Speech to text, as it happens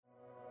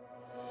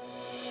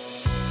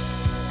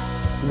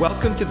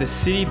Welcome to the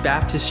City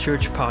Baptist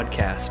Church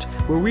podcast,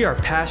 where we are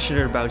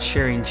passionate about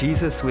sharing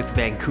Jesus with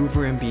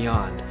Vancouver and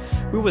beyond.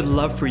 We would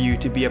love for you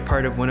to be a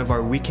part of one of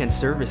our weekend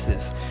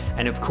services.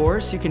 And of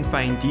course, you can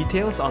find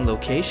details on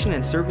location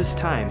and service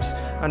times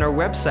on our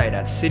website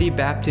at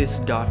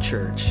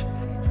citybaptist.church.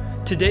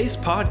 Today's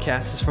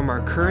podcast is from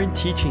our current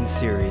teaching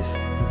series,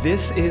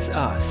 This Is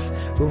Us,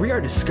 where we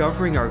are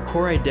discovering our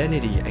core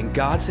identity and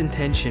God's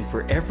intention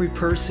for every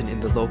person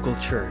in the local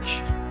church.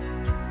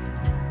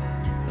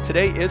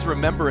 Today is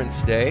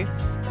Remembrance Day,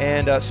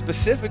 and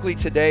specifically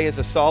today is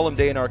a solemn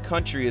day in our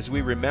country as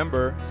we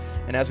remember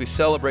and as we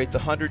celebrate the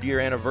 100-year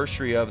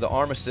anniversary of the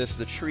armistice,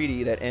 the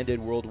treaty that ended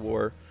World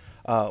War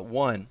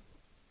I.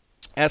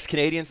 As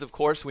Canadians, of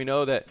course, we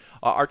know that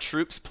our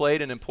troops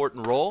played an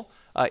important role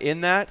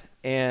in that,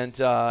 and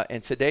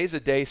today's a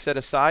day set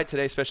aside,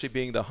 today especially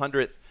being the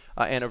 100th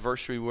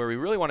anniversary, where we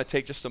really want to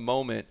take just a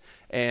moment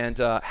and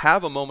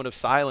have a moment of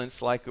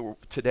silence like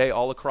today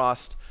all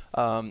across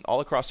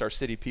our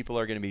city people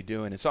are going to be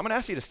doing. And so I'm going to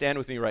ask you to stand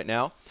with me right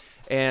now,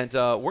 and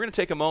we're going to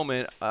take a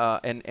moment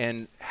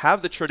and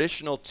have the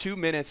traditional 2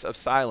 minutes of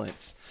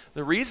silence.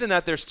 The reason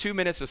that there's 2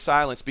 minutes of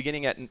silence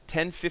beginning at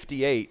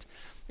 10:58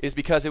 is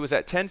because it was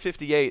at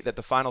 10:58 that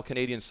the final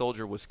Canadian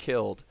soldier was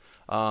killed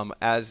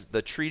as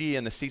the treaty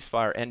and the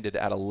ceasefire ended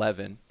at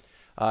 11.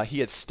 He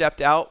had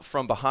stepped out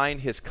from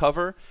behind his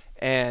cover,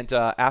 and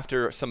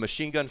after some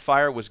machine gun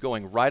fire was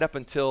going right up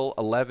until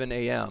 11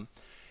 a.m.,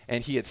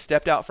 and he had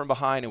stepped out from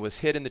behind and was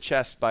hit in the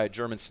chest by a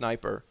German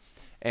sniper.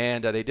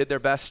 And they did their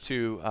best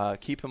to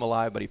keep him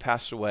alive, but he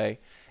passed away.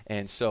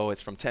 And so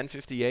it's from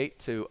 10:58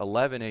 to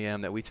 11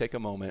 a.m. that we take a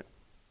moment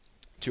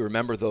to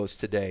remember those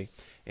today.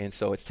 And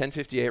so it's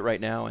 10:58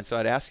 right now. And so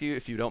I'd ask you,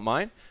 if you don't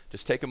mind,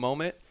 just take a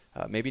moment.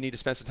 Maybe you need to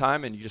spend some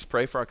time and you just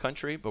pray for our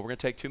country. But we're going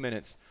to take 2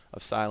 minutes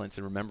of silence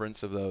in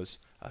remembrance of those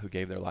who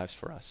gave their lives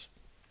for us.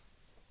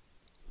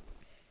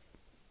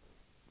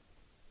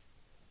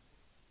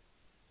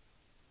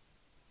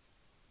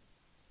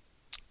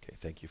 Okay,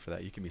 thank you for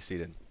that. You can be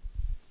seated.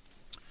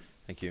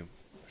 Thank you.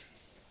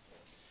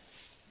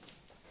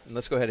 And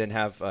let's go ahead and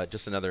have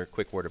just another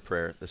quick word of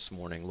prayer this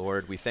morning.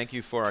 Lord, we thank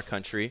you for our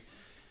country.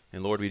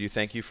 And Lord, we do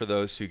thank you for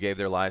those who gave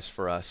their lives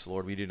for us.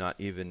 Lord, we do not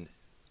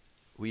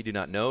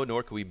know,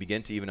 nor can we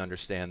begin to even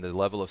understand the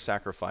level of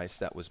sacrifice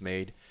that was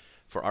made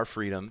for our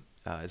freedom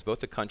as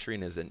both a country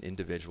and as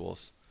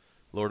individuals.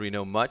 Lord, we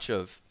know much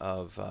of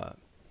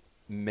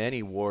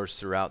many wars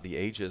throughout the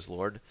ages,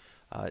 Lord,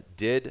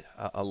 did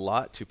a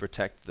lot to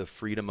protect the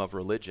freedom of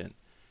religion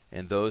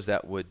and those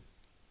that would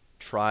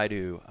try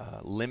to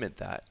limit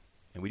that.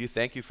 And we do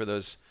thank you for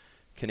those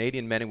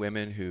Canadian men and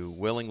women who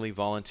willingly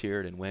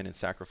volunteered and went and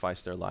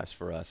sacrificed their lives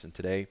for us. And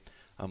today,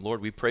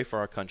 Lord, we pray for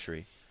our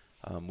country.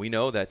 We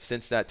know that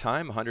since that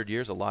time, 100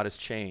 years, a lot has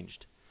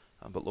changed.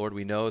 But Lord,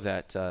 we know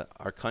that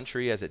our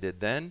country, as it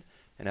did then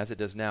and as it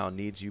does now,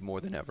 needs you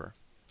more than ever.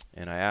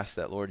 And I ask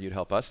that, Lord, you'd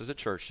help us as a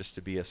church just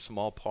to be a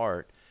small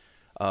part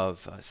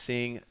of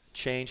seeing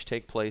change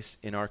take place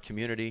in our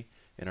community,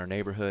 in our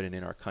neighborhood, and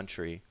in our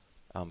country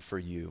for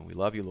you. We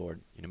love you,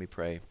 Lord. You know, we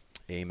pray.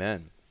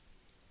 Amen.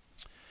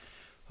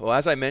 Well,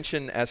 as I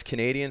mentioned, as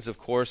Canadians, of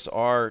course,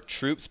 our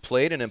troops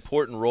played an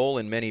important role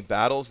in many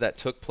battles that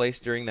took place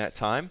during that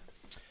time.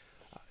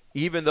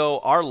 Even though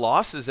our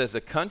losses as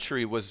a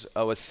country was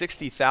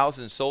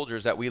 60,000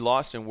 soldiers that we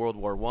lost in World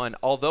War I,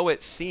 although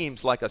it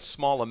seems like a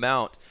small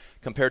amount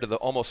compared to the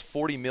almost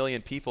 40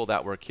 million people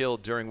that were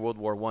killed during World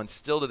War I,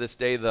 still to this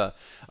day the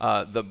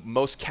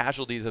most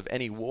casualties of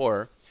any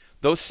war.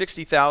 Those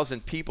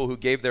 60,000 people who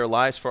gave their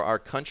lives for our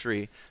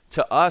country,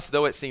 to us,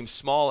 though it seems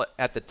small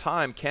at the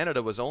time,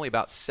 Canada was only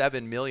about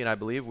 7 million, I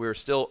believe. We were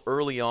still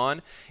early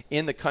on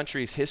in the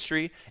country's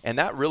history, and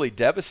that really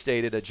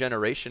devastated a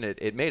generation.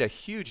 It made a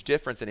huge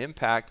difference and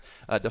impact,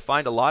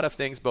 defined a lot of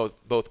things,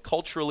 both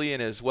culturally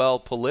and as well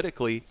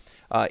politically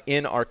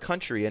in our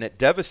country, and it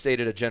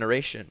devastated a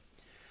generation.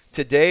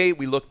 Today,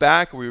 we look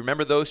back, we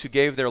remember those who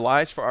gave their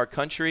lives for our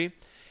country,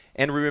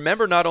 and we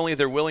remember not only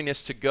their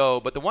willingness to go,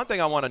 but the one thing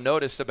I want to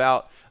notice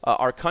about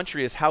our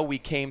country is how we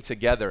came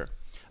together.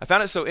 I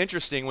found it so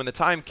interesting when the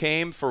time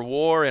came for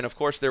war, and of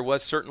course there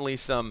was certainly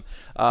some,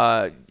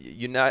 the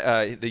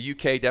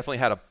UK definitely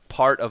had a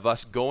part of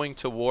us going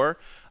to war,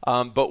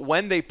 but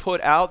when they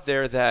put out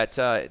there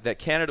that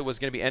Canada was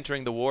going to be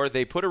entering the war,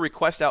 they put a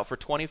request out for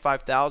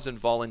 25,000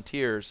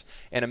 volunteers,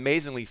 and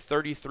amazingly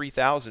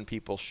 33,000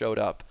 people showed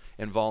up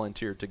and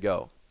volunteered to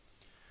go.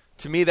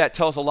 To me, that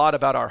tells a lot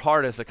about our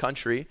heart as a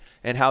country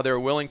and how they're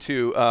willing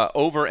to,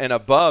 over and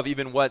above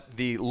even what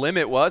the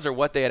limit was or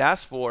what they had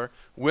asked for,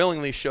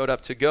 willingly showed up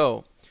to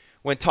go.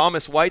 When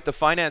Thomas White, the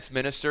finance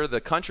minister,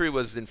 the country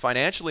was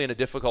financially in a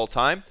difficult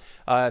time.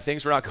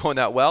 Things were not going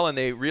that well, and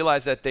they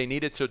realized that they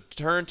needed to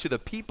turn to the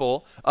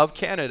people of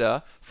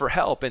Canada for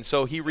help. And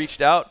so he reached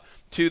out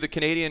to the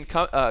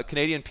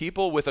Canadian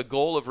people with a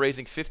goal of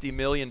raising $50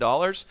 million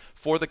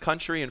for the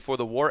country and for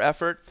the war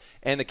effort.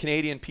 And the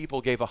Canadian people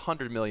gave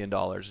 $100 million,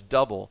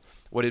 double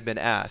what had been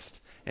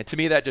asked. And to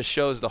me, that just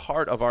shows the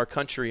heart of our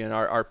country and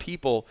our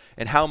people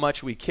and how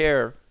much we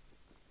care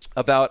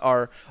about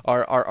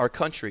our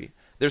country.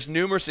 There's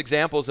numerous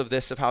examples of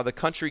this, of how the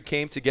country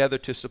came together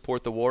to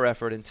support the war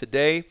effort. And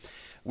today,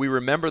 we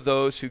remember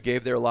those who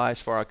gave their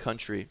lives for our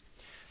country.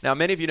 Now,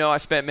 many of you know I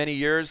spent many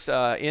years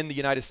in the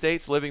United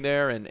States, living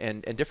there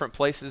and different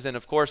places. And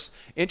of course,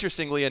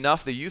 interestingly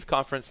enough, the youth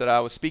conference that I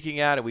was speaking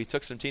at, and we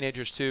took some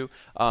teenagers to,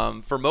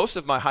 for most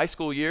of my high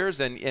school years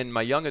and in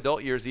my young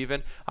adult years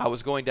even, I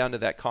was going down to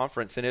that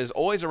conference. And it was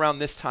always around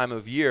this time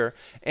of year.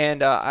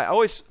 And I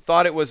always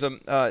thought it was,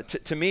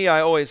 to me,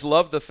 I always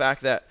loved the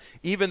fact that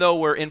even though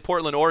we're in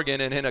Portland,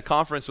 Oregon, and in a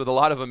conference with a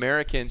lot of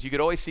Americans, you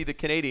could always see the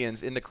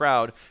Canadians in the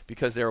crowd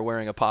because they were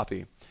wearing a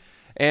poppy.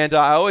 And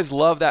I always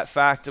love that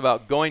fact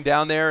about going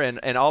down there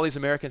and all these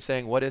Americans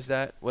saying, what is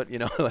that?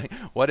 Like,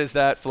 what is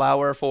that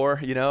flower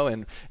for?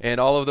 And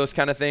all of those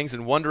kind of things,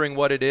 and wondering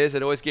what it is.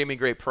 It always gave me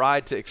great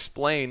pride to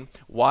explain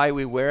why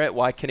we wear it,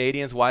 why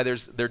Canadians, why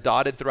they're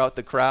dotted throughout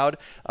the crowd.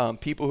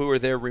 People who are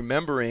there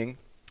remembering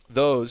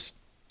those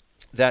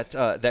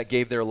that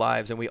gave their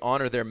lives, and we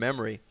honor their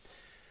memory.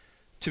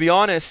 To be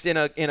honest, in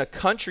a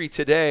country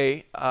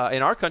today,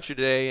 in our country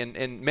today, and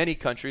in many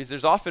countries,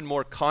 there's often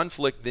more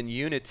conflict than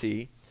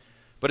unity.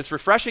 But it's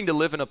refreshing to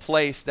live in a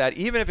place that,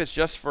 even if it's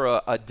just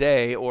for a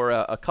day or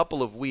a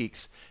couple of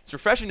weeks, it's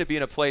refreshing to be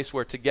in a place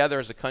where together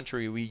as a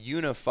country we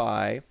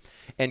unify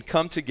and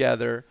come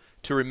together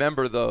to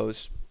remember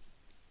those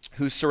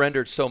who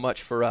surrendered so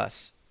much for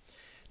us.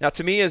 Now,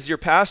 to me as your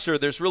pastor,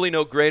 there's really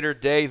no greater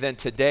day than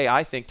today,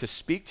 I think, to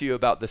speak to you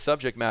about the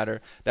subject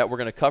matter that we're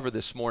going to cover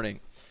this morning.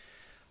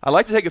 I'd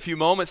like to take a few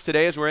moments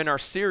today as we're in our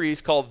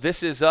series called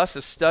This Is Us,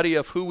 a study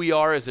of who we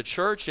are as a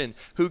church and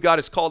who God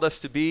has called us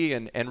to be,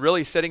 and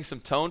really setting some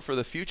tone for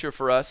the future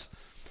for us.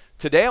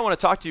 Today I want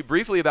to talk to you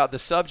briefly about the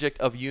subject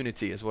of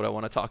unity is what I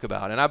want to talk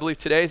about. And I believe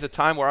today is a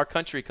time where our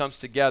country comes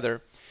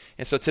together.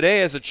 And so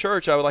today as a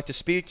church, I would like to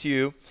speak to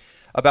you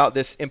about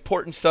this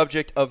important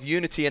subject of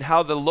unity and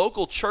how the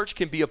local church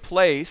can be a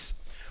place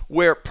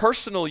where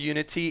personal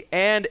unity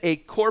and a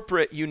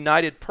corporate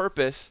united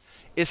purpose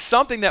is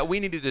something that we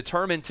need to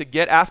determine to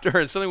get after,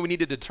 and something we need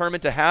to determine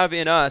to have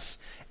in us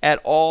at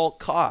all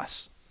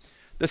costs.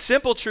 The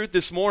simple truth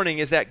this morning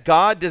is that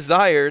God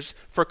desires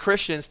for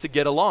Christians to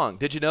get along.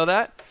 Did you know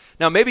that?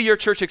 Now, maybe your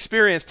church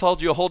experience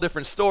told you a whole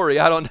different story.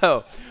 I don't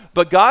know.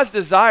 But God's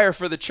desire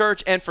for the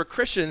church and for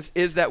Christians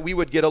is that we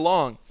would get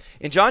along.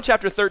 In John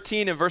chapter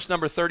 13 and verse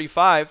number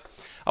 35,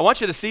 I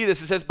want you to see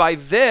this. It says, "By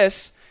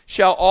this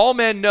shall all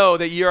men know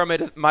that ye are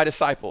my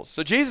disciples."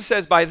 So Jesus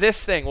says, by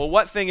this thing. Well,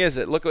 what thing is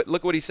it?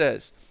 Look what he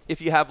says.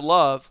 If you have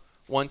love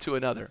one to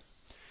another.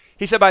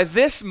 He said, by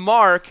this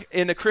mark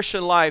in the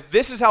Christian life,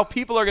 this is how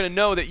people are going to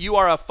know that you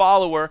are a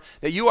follower,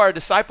 that you are a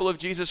disciple of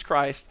Jesus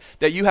Christ,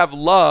 that you have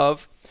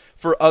love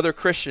for other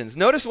Christians.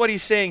 Notice what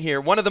he's saying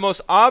here. One of the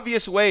most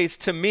obvious ways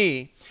to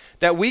me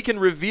that we can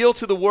reveal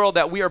to the world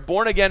that we are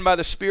born again by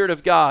the Spirit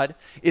of God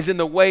is in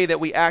the way that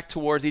we act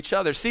towards each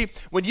other. See,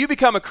 when you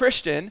become a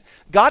Christian,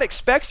 God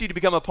expects you to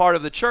become a part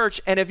of the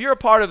church, and if you're a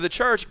part of the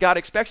church, God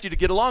expects you to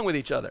get along with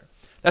each other.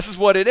 This is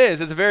what it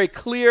is. It's a very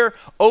clear,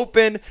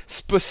 open,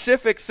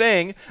 specific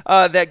thing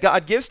that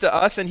God gives to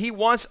us, and he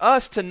wants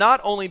us to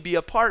not only be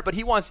a part, but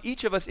he wants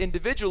each of us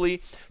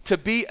individually to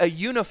be a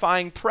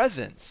unifying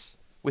presence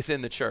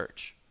within the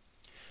church.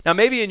 Now,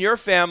 maybe in your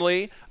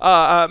family,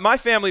 my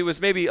family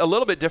was maybe a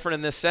little bit different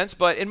in this sense,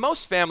 but in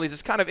most families,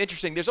 it's kind of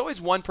interesting. There's always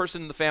one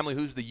person in the family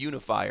who's the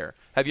unifier.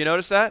 Have you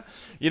noticed that?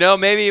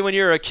 Maybe when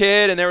you were a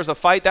kid and there was a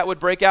fight that would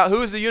break out,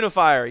 who's the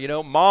unifier?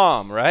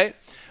 Mom, right?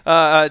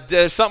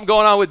 There's something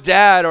going on with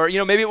dad, or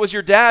maybe it was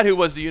your dad who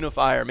was the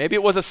unifier. Maybe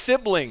it was a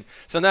sibling.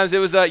 Sometimes it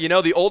was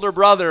the older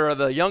brother or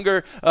the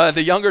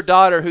younger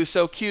daughter who's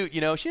so cute.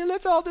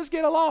 Let's all just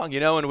get along.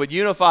 And would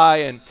unify,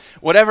 and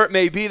whatever it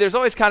may be. There's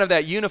always kind of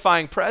that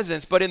unifying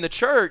presence. But in the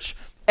church,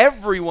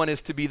 everyone is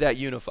to be that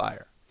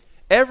unifier.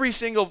 Every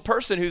single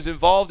person who's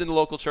involved in the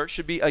local church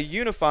should be a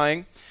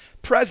unifying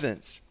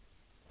presence.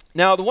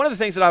 Now, one of the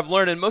things that I've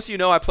learned, and most of you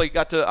know,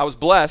 I was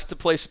blessed to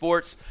play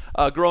sports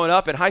growing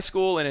up in high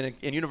school and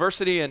in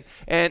university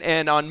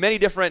and on many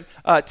different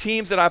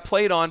teams that I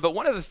played on. But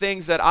one of the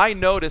things that I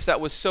noticed that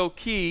was so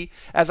key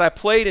as I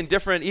played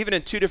even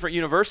in two different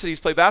universities,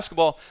 played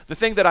basketball, the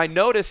thing that I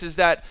noticed is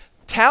that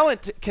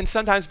talent can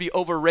sometimes be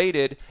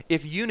overrated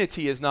if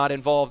unity is not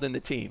involved in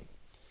the team.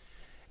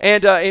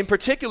 And in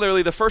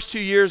particularly the first 2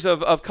 years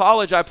of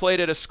college, I played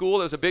at a school.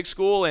 It was a big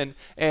school, and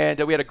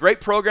we had a great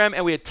program,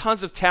 and we had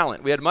tons of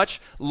talent. We had much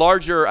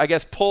larger,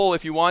 pull,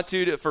 if you want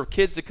to, for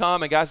kids to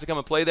come and guys to come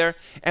and play there.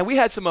 And we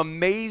had some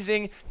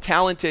amazing,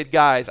 talented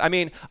guys. I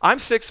mean, I'm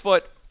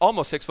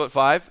almost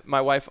 6'5".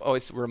 My wife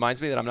always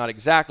reminds me that I'm not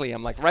exactly.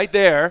 I'm like right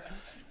there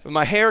with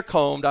my hair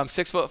combed. I'm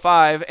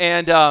 6'5",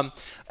 and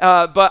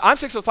but I'm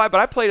 6'5", but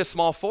I played a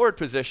small forward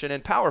position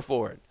and power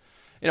forward.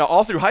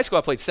 All through high school,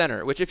 I played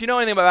center, which if you know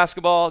anything about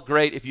basketball,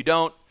 great. If you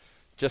don't,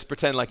 just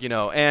pretend like you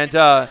know. And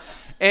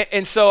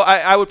And so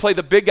I would play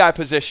the big guy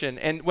position.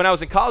 And when I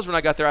was in college, when I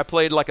got there, I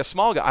played like a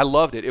small guy. I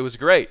loved it. It was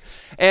great.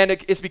 And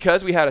it's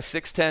because we had a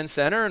 6'10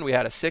 center and we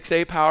had a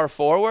 6'8 power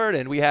forward.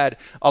 And we had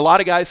a lot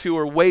of guys who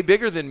were way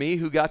bigger than me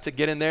who got to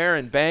get in there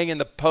and bang in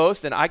the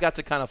post. And I got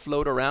to kind of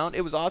float around.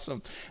 It was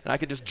awesome. And I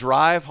could just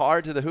drive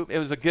hard to the hoop. It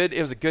was a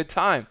good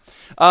time.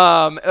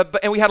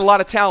 And we had a lot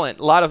of talent,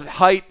 a lot of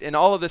height and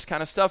all of this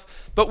kind of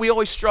stuff. But we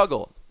always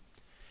struggled.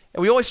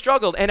 And we always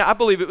struggled, and I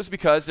believe it was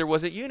because there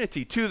wasn't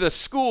unity. To the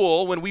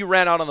school, when we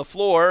ran out on the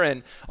floor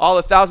and all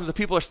the thousands of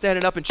people are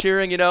standing up and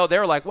cheering, they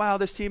were like, wow,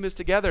 this team is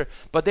together.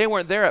 But they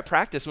weren't there at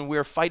practice when we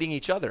were fighting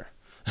each other,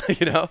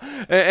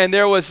 And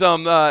there was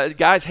some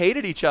guys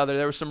hated each other.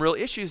 There were some real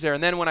issues there.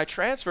 And then when I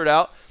transferred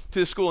out to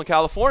the school in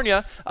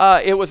California,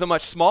 it was a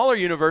much smaller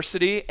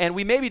university, and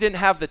we maybe didn't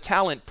have the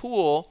talent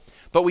pool,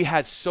 but we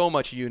had so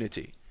much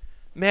unity.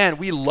 Man,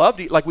 we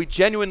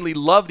genuinely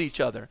loved each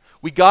other.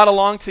 We got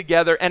along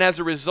together, and as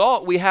a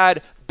result, we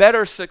had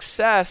better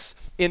success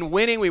in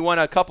winning. We won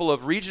a couple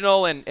of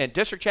regional and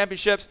district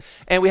championships,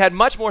 and we had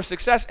much more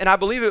success, and I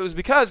believe it was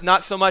because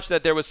not so much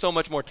that there was so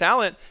much more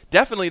talent,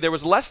 definitely there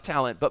was less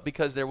talent, but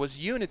because there was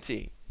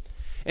unity.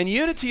 And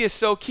unity is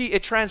so key.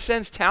 It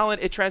transcends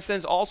talent. It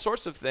transcends all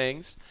sorts of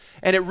things.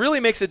 And it really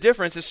makes a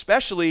difference,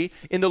 especially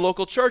in the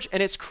local church.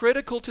 And it's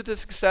critical to the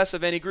success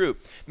of any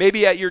group.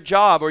 Maybe at your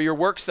job or your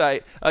work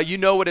site, you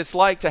know what it's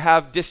like to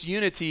have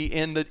disunity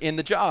in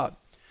the job.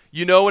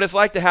 You know what it's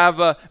like to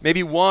have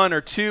maybe one or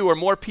two or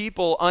more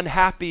people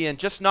unhappy and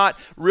just not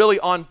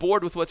really on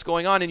board with what's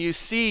going on. And you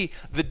see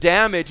the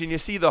damage and you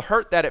see the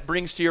hurt that it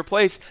brings to your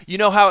place. You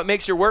know how it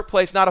makes your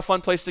workplace not a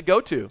fun place to go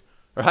to.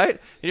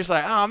 Right? You're just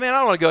like, oh man, I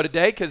don't want to go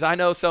today because I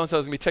know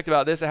so-and-so's going to be ticked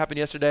about this. That happened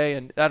yesterday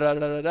and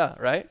da-da-da-da-da,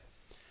 right?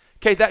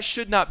 Okay, that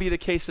should not be the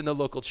case in the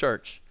local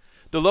church.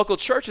 The local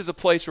church is a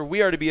place where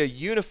we are to be a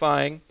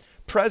unifying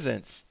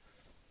presence.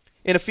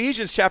 In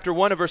Ephesians chapter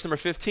 1 and verse number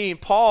 15,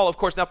 Paul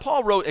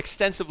wrote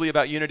extensively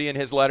about unity in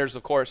his letters,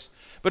 of course.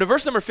 But in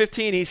verse number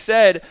 15, he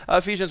said,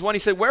 Ephesians 1, he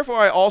said, wherefore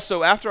I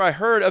also, after I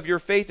heard of your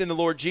faith in the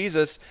Lord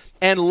Jesus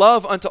and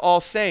love unto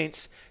all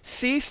saints,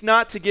 cease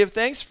not to give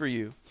thanks for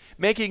you,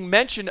 making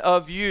mention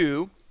of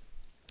you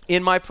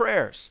in my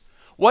prayers.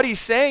 What he's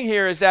saying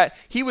here is that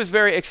he was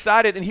very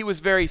excited and he was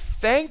very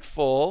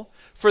thankful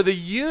for the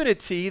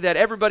unity that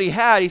everybody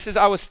had. He says,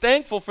 I was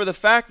thankful for the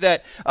fact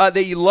that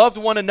you loved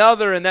one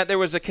another and that there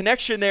was a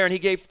connection there, and he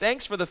gave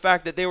thanks for the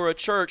fact that they were a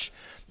church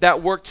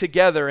that worked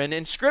together. And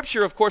in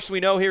Scripture, of course,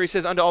 we know here he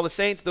says, unto all the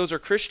saints, those are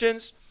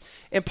Christians.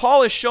 And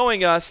Paul is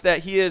showing us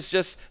that he is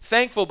just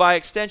thankful by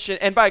extension,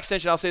 and by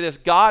extension, I'll say this,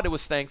 God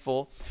was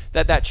thankful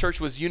that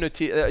church was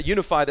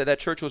unified, that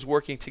church was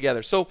working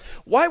together. So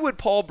why would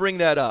Paul bring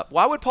that up?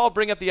 Why would Paul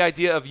bring up the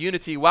idea of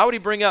unity? Why would he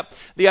bring up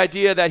the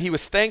idea that he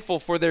was thankful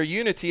for their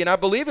unity? And I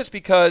believe it's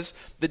because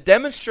the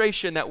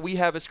demonstration that we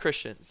have as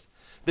Christians,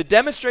 the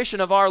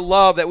demonstration of our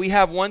love that we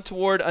have one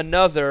toward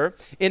another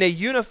in a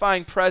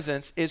unifying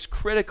presence is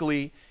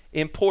critically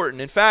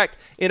important. In fact,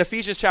 in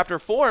Ephesians chapter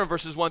 4 and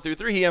verses 1 through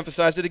 3, he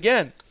emphasized it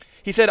again.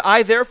 He said,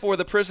 I therefore,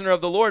 the prisoner of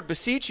the Lord,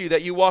 beseech you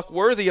that you walk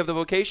worthy of the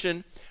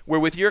vocation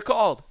wherewith you are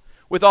called,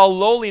 with all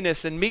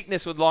lowliness and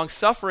meekness, with long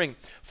suffering,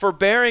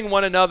 forbearing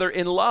one another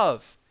in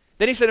love.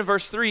 Then he said in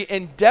verse 3,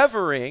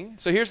 endeavoring,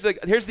 so here's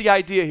the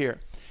idea here,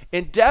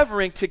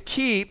 endeavoring to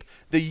keep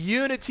the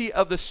unity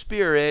of the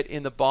Spirit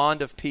in the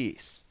bond of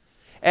peace.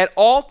 At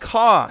all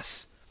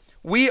costs,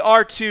 we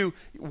are to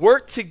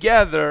work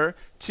together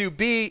to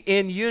be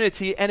in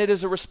unity, and it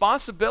is a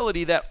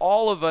responsibility that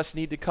all of us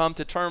need to come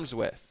to terms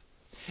with.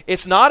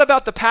 It's not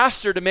about the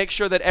pastor to make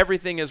sure that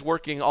everything is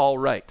working all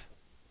right.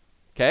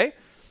 Okay?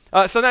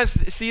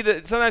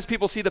 Sometimes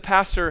people see the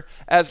pastor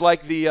as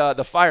like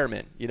the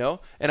fireman,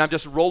 and I'm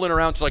just rolling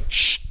around to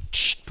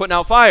putting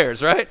out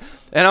fires, right?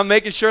 And I'm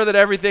making sure that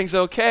everything's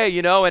okay,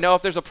 and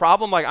if there's a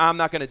problem, I'm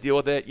not going to deal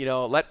with it,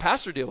 let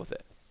pastor deal with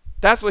it.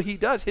 That's what he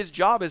does. His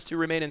job is to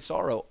remain in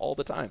sorrow all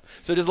the time.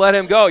 So just let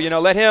him go.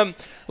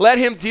 Let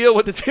him deal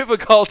with the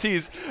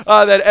difficulties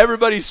that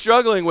everybody's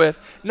struggling with.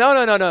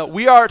 No.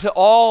 We are to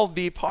all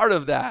be part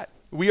of that.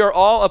 We are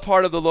all a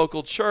part of the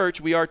local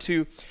church. We are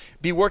to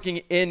be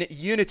working in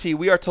unity.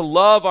 We are to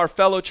love our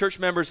fellow church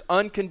members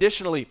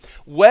unconditionally,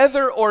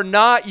 whether or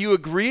not you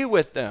agree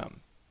with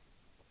them.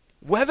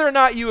 Whether or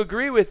not you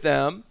agree with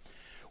them,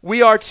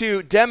 we are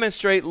to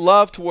demonstrate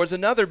love towards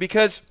another,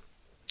 because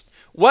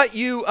what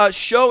you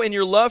show in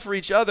your love for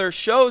each other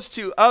shows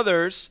to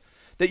others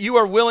that you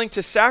are willing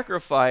to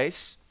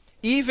sacrifice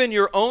even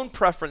your own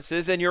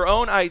preferences and your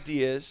own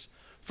ideas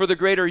for the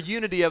greater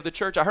unity of the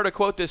church. I heard a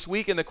quote this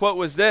week, and the quote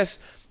was this: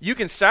 you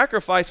can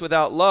sacrifice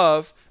without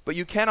love, but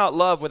you cannot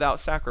love without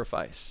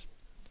sacrifice.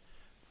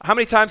 How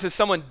many times has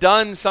someone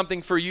done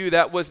something for you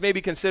that was maybe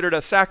considered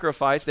a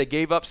sacrifice? They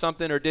gave up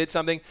something or did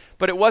something,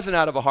 but it wasn't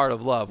out of a heart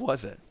of love,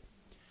 was it?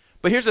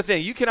 But here's the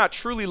thing: you cannot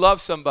truly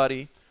love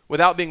somebody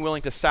without being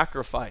willing to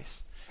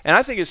sacrifice. And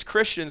I think as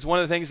Christians, one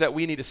of the things that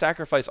we need to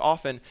sacrifice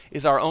often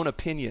is our own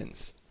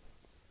opinions.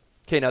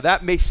 Okay, now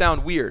that may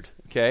sound weird,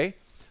 okay?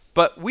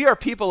 But we are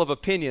people of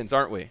opinions,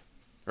 aren't we?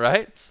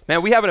 Right?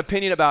 Man, we have an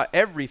opinion about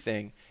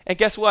everything. And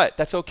guess what?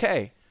 That's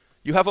okay.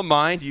 You have a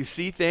mind, you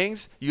see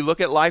things, you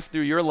look at life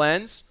through your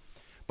lens.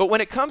 But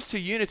when it comes to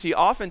unity,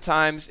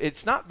 oftentimes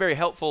it's not very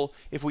helpful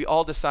if we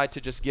all decide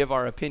to just give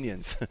our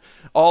opinions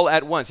all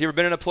at once. You ever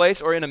been in a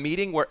place or in a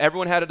meeting where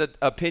everyone had an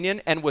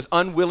opinion and was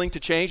unwilling to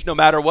change no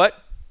matter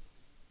what?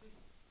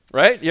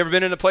 Right? You ever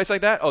been in a place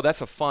like that? Oh,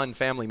 that's a fun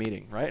family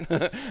meeting, right?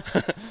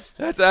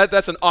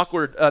 that's an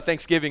awkward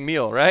Thanksgiving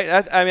meal, right?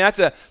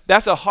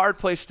 That's a hard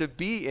place to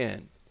be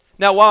in.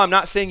 Now, while I'm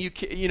not saying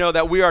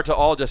that we are to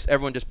all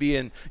everyone just be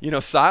in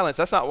silence,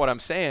 that's not what I'm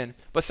saying.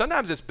 But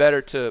sometimes it's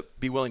better to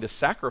be willing to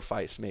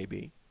sacrifice,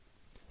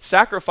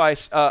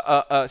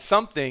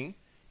 something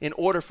in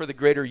order for the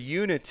greater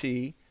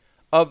unity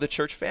of the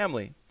church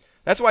family.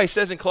 That's why he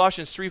says in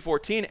Colossians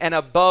 3:14, and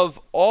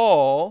above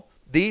all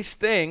these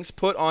things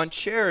put on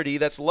charity,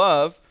 that's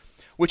love,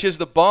 which is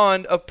the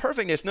bond of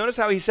perfectness. Notice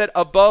how he said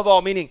above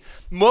all, meaning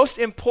most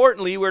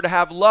importantly, we're to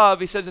have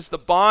love. He says it's the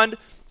bond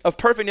of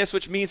perfectness,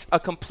 which means a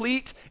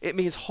complete, it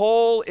means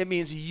whole, it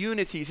means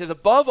unity. He says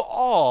above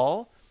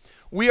all,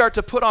 we are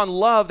to put on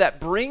love that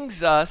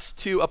brings us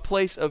to a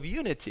place of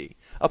unity,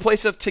 a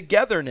place of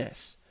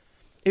togetherness.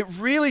 It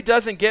really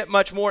doesn't get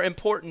much more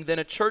important than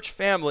a church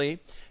family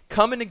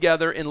coming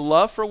together in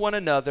love for one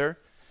another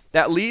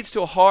that leads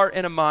to a heart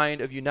and a mind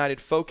of united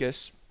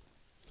focus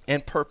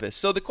and purpose.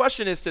 So the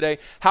question is today,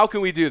 how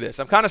can we do this?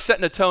 I'm kind of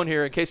setting a tone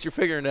here in case you're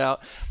figuring it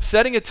out.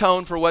 Setting a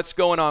tone for what's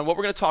going on, what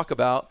we're going to talk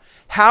about,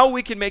 how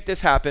we can make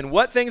this happen,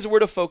 what things we're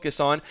to focus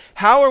on,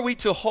 how are we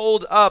to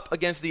hold up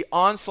against the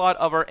onslaught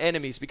of our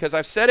enemies? Because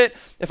I've said it,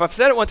 if I've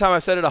said it one time,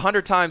 I've said it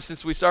 100 times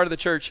since we started the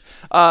church.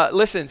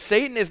 Listen,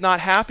 Satan is not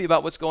happy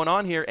about what's going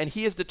on here, and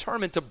he is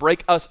determined to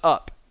break us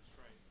up.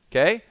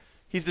 Okay?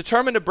 He's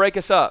determined to break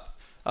us up.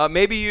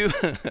 Maybe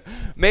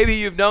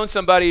you've known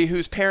somebody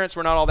whose parents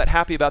were not all that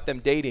happy about them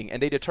dating,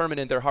 and they determined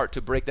in their heart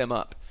to break them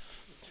up.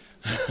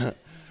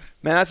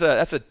 Man, that's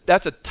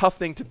a tough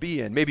thing to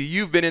be in. Maybe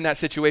you've been in that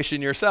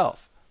situation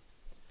yourself.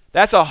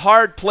 That's a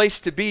hard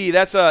place to be.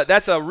 That's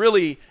a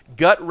really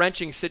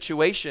gut-wrenching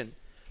situation.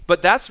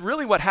 But that's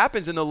really what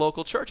happens in the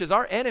local church. Is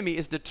our enemy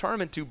is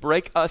determined to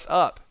break us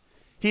up.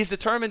 He's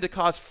determined to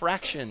cause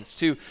fractions,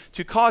 to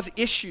cause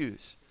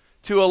issues.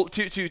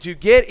 To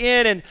get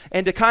in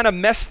and to kind of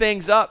mess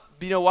things up.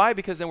 You know why?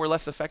 Because then we're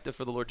less effective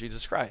for the Lord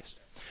Jesus Christ.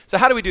 So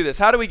how do we do this?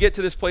 How do we get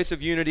to this place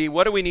of unity?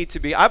 What do we need to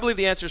be? I believe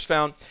the answer is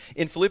found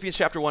in Philippians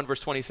chapter 1,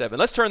 verse 27.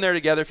 Let's turn there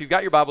together. If you've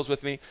got your Bibles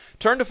with me,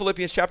 turn to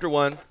Philippians chapter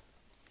 1,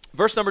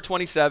 verse number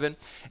 27.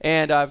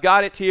 And I've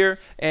got it here,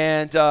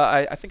 and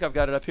I think I've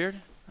got it up here.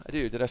 I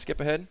do. Did I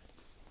skip ahead?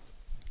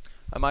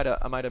 I might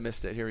have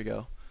missed it. Here we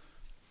go.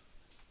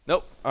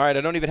 Nope. All right,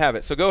 I don't even have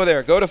it. So go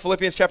there. Go to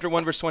Philippians chapter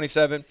 1, verse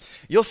 27.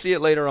 You'll see it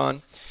later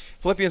on.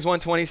 Philippians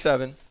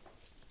 1:27.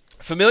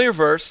 Familiar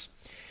verse.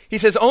 He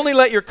says, only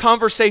let your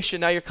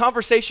conversation, now your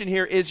conversation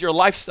here is your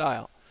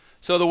lifestyle.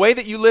 So the way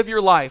that you live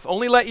your life,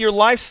 only let your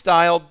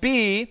lifestyle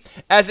be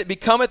as it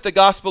becometh the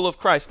gospel of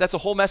Christ. That's a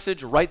whole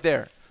message right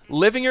there.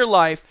 Living your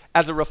life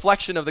as a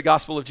reflection of the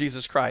gospel of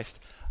Jesus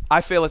Christ.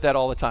 I fail at that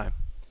all the time.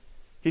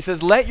 He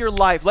says, let your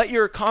life, let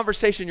your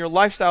conversation, your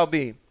lifestyle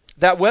be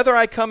that whether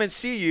I come and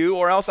see you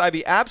or else I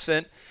be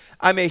absent,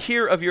 I may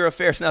hear of your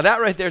affairs. Now that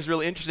right there is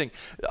really interesting.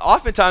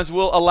 Oftentimes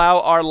we'll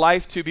allow our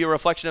life to be a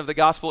reflection of the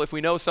gospel if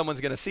we know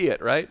someone's going to see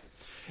it, right?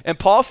 And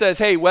Paul says,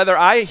 hey, whether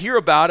I hear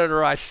about it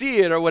or I see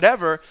it or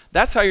whatever,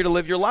 that's how you're to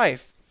live your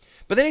life.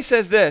 But then he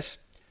says this,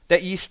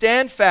 that ye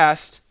stand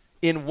fast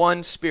in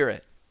one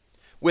spirit,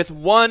 with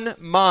one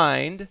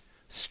mind,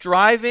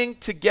 striving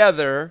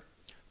together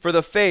for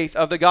the faith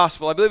of the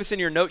gospel. I believe it's in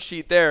your note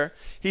sheet there.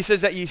 He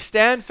says that ye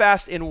stand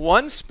fast in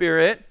one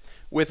spirit,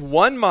 with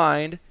one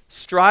mind,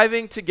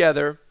 striving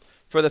together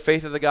for the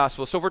faith of the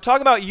gospel. So if we're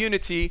talking about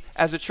unity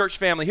as a church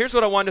family, here's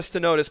what I want us to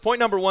notice. Point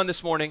number one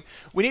this morning,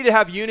 we need to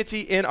have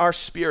unity in our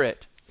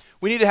spirit.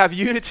 We need to have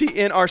unity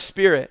in our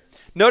spirit.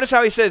 Notice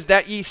how he says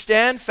that ye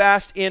stand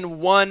fast in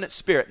one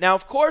spirit. Now,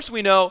 of course,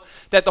 we know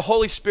that the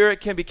Holy Spirit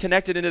can be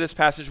connected into this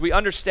passage. We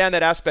understand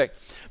that aspect.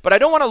 But I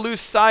don't want to lose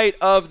sight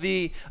of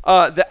the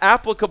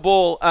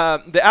applicable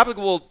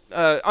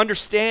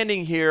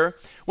understanding here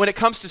when it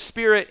comes to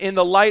spirit in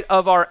the light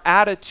of our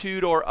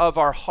attitude or of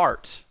our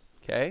heart.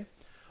 Okay?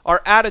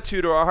 Our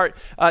attitude or our heart.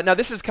 Now,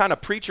 this is kind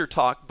of preacher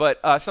talk, but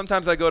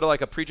sometimes I go to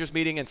like a preacher's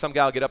meeting and some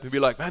guy will get up and be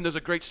like, man, there's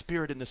a great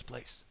spirit in this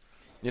place.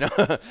 You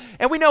know,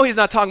 and we know he's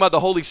not talking about the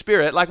Holy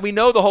Spirit. Like we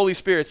know the Holy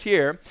Spirit's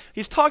here.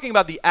 He's talking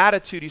about the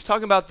attitude. He's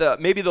talking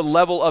about maybe the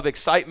level of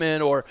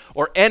excitement or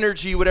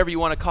energy, whatever you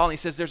want to call it. He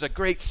says there's a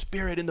great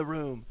spirit in the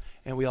room,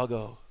 and we all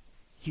go,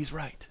 he's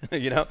right.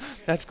 You know,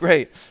 that's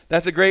great.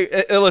 That's a great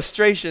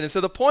illustration. And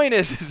so the point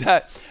is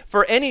that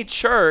for any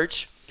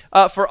church,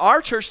 for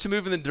our church to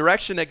move in the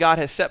direction that God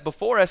has set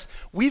before us,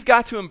 we've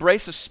got to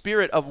embrace a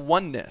spirit of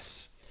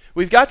oneness.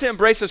 We've got to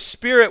embrace a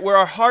spirit where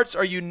our hearts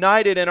are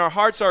united and our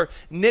hearts are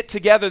knit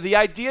together. The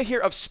idea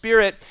here of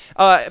spirit,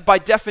 by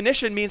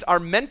definition, means our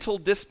mental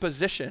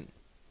disposition.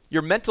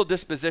 Your mental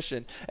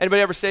disposition.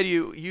 Anybody ever say to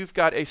you, you've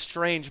got a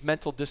strange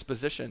mental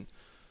disposition?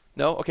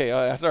 No? Okay,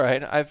 that's all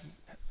right. I've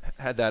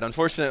had that,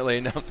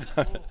 unfortunately. No.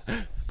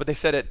 But they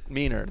said it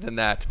meaner than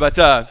that. But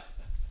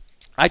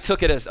I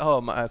took it as,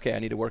 okay, I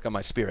need to work on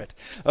my spirit.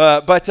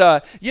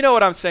 But you know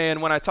what I'm saying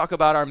when I talk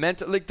about our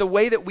mental, like the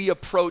way that we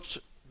approach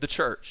the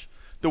church,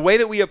 the way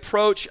that we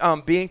approach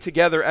being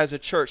together as a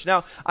church.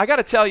 Now, I got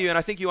to tell you, and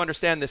I think you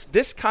understand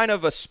this kind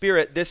of a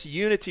spirit, this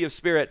unity of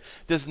spirit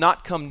does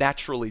not come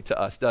naturally to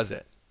us, does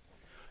it?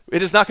 It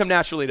does not come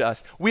naturally to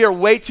us. We are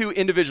way too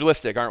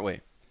individualistic, aren't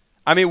we?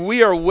 I mean,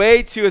 we are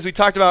way too, as we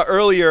talked about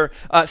earlier,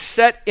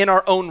 set in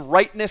our own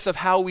rightness of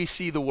how we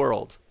see the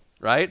world,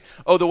 right?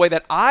 Oh, the way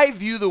that I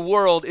view the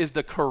world is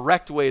the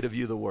correct way to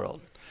view the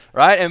world,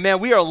 right? And man,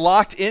 we are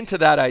locked into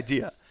that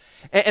idea.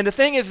 And the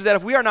thing is that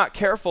if we are not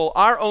careful,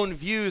 our own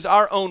views,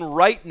 our own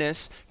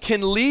rightness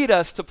can lead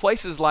us to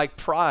places like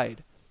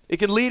pride. It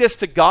can lead us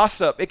to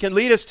gossip. It can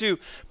lead us to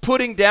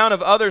putting down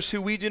of others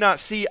who we do not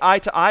see eye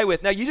to eye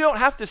with. Now, you don't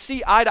have to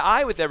see eye to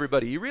eye with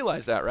everybody. You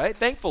realize that, right?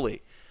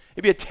 Thankfully.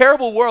 It'd be a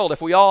terrible world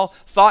if we all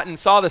thought and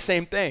saw the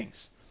same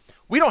things.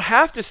 We don't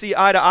have to see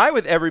eye to eye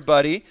with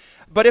everybody,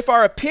 but if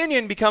our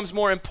opinion becomes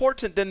more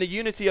important than the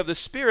unity of the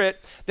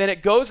Spirit, then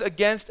it goes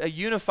against a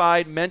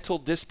unified mental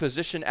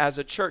disposition as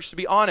a church. To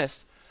be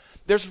honest,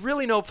 there's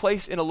really no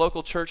place in a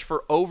local church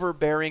for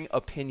overbearing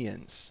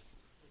opinions.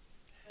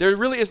 There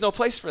really is no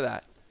place for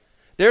that.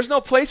 There's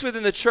no place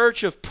within the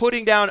church of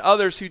putting down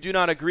others who do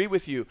not agree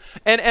with you.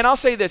 And I'll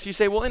say this, you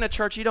say, well, in a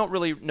church, you don't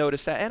really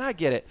notice that, and I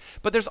get it.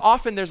 But there's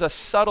a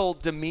subtle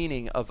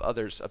demeaning of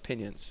others'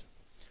 opinions.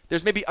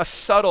 There's maybe a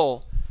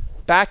subtle,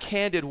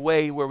 backhanded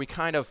way where we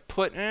kind of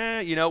put,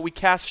 we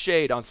cast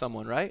shade on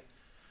someone, right?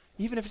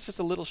 Even if it's just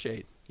a little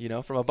shade,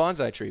 from a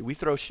bonsai tree, we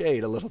throw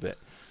shade a little bit.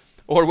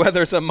 Or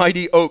whether it's a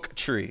mighty oak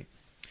tree.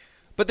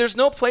 But there's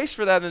no place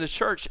for that in the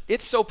church.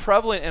 It's so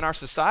prevalent in our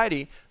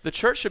society, the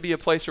church should be a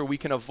place where we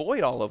can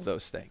avoid all of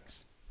those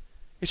things.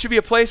 It should be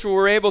a place where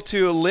we're able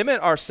to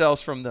limit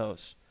ourselves from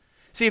those.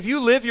 See, if you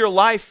live your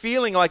life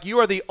feeling like you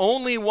are the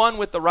only one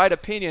with the right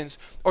opinions,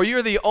 or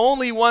you're the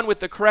only one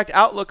with the correct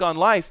outlook on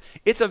life,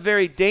 it's a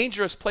very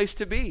dangerous place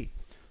to be.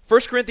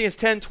 1 Corinthians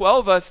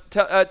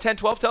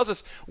 10:12 tells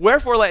us,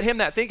 wherefore let him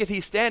that thinketh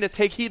he standeth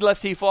take heed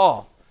lest he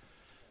fall.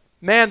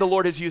 Man, the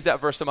Lord has used that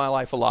verse in my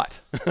life a lot.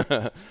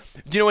 Do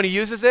you know when he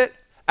uses it?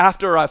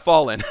 After I've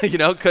fallen,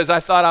 because I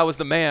thought I was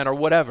the man or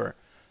whatever.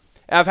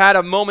 I've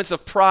had moments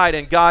of pride,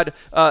 and God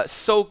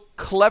so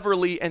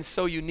cleverly and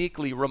so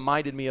uniquely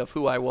reminded me of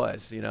who I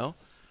was,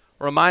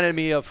 reminded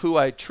me of who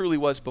I truly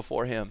was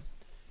before him.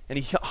 And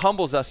he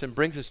humbles us and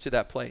brings us to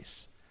that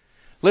place.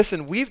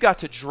 Listen, we've got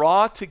to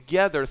draw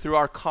together through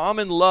our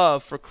common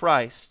love for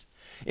Christ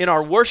in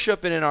our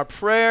worship and in our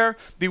prayer,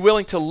 be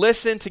willing to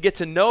listen, to get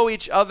to know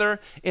each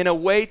other in a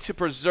way to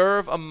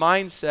preserve a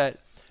mindset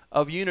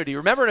of unity.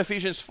 Remember in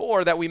Ephesians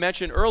 4 that we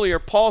mentioned earlier,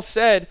 Paul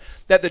said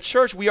that the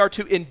church, we are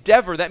to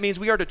endeavor. That means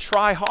we are to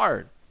try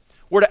hard.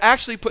 We're to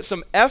actually put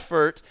some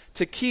effort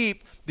to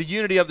keep the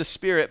unity of the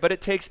Spirit, but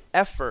it takes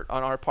effort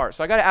on our part.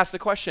 So I got to ask the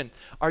question,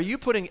 are you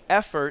putting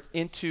effort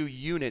into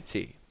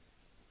unity?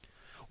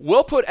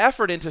 We'll put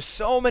effort into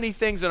so many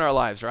things in our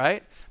lives,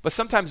 right? But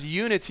sometimes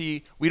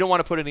unity, we don't want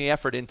to put any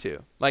effort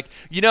into. Like,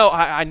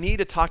 I need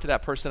to talk to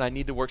that person. I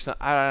need to work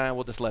something.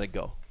 We'll just let it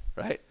go,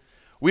 right?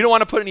 We don't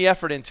want to put any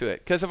effort into it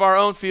because of our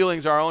own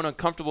feelings, our own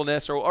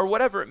uncomfortableness, or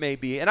whatever it may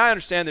be. And I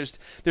understand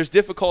there's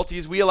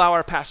difficulties. We allow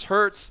our past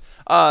hurts,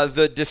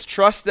 the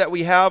distrust that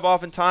we have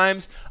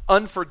oftentimes.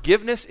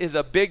 Unforgiveness is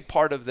a big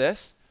part of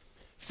this.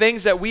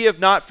 Things that we have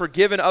not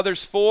forgiven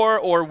others for,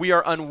 or we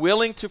are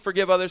unwilling to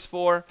forgive others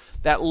for,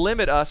 that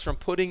limit us from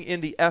putting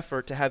in the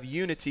effort to have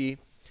unity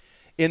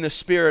in the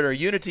Spirit, or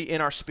unity in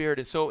our spirit.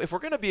 And so if we're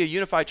going to be a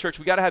unified church,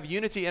 we got to have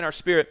unity in our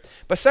spirit.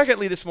 But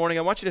secondly, this morning,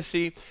 I want you to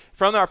see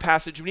from our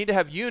passage, we need to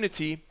have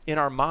unity in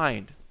our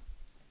mind.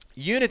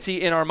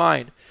 Unity in our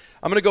mind.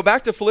 I'm going to go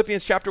back to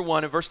Philippians chapter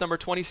 1 and verse number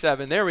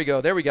 27. There we go.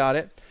 There we got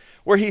it.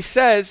 Where he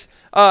says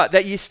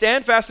that ye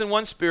stand fast in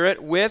one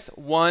spirit with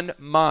one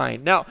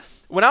mind. Now,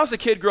 when I was a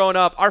kid growing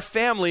up, our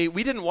family,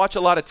 we didn't watch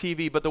a lot of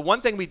TV, but the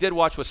one thing we did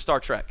watch was Star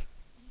Trek.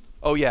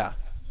 Oh, yeah.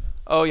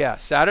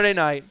 Saturday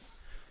night.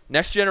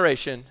 Next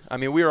Generation,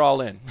 we were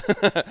all in.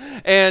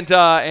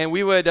 and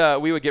we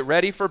would get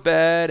ready for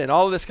bed and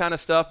all of this kind of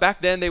stuff. Back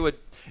then,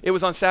 it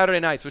was on Saturday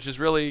nights, which is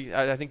really,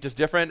 I think, just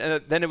different.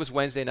 And then it was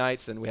Wednesday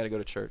nights, and we had to go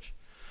to church.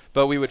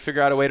 But we would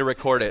figure out a way to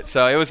record it.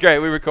 So it was great.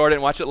 We record it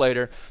and watch it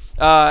later.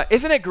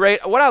 Isn't it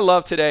great? What I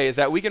love today is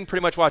that we can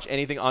pretty much watch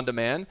anything on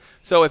demand.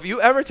 So if you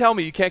ever tell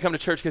me you can't come to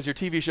church because your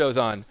TV show's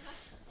on,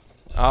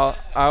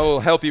 I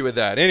will help you with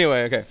that.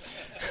 Anyway, okay.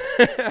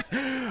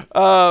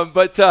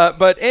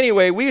 But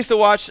anyway, we used to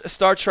watch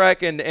Star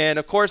Trek, and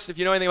of course, if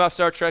you know anything about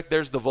Star Trek,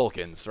 there's the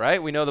Vulcans,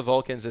 right? We know the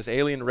Vulcans, this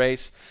alien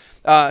race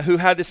who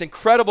had this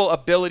incredible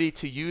ability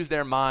to use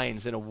their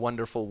minds in a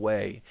wonderful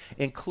way,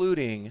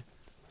 including,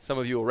 some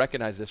of you will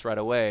recognize this right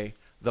away,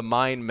 the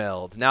mind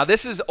meld. Now,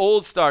 this is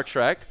old Star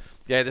Trek.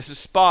 Yeah, this is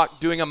Spock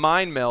doing a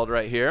mind meld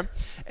right here.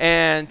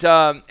 And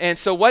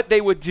so what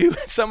they would do,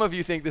 some of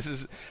you think this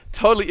is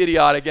totally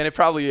idiotic, and it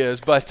probably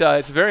is, but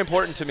it's very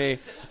important to me.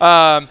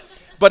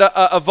 But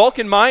a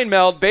Vulcan mind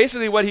meld,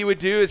 basically what he would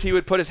do is he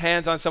would put his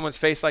hands on someone's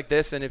face like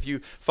this, and if you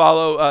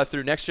follow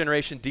through Next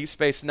Generation, Deep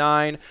Space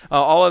Nine,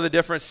 all of the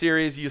different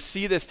series, you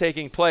see this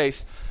taking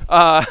place.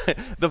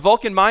 The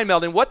Vulcan mind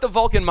meld, and what the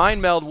Vulcan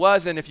mind meld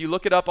was, and if you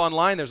look it up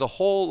online, there's a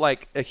whole,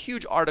 like, a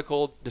huge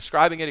article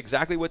describing it,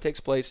 exactly what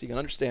takes place, so you can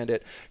understand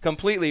it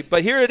completely.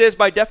 But here it is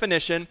by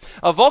definition.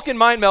 A Vulcan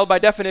mind meld, by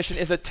definition,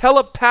 is a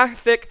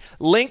telepathic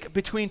link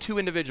between two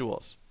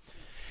individuals.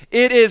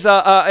 It is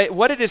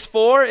what it is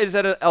for is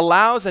that it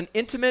allows an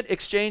intimate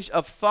exchange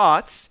of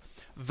thoughts,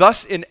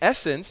 thus in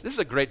essence, this is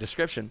a great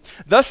description,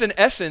 thus in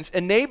essence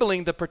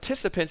enabling the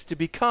participants to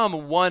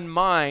become one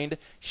mind,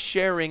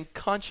 sharing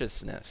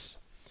consciousness.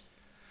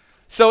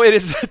 So it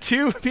is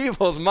two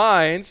people's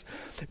minds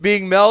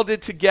being melded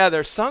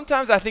together.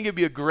 Sometimes I think it'd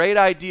be a great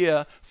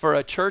idea for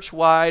a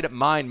church-wide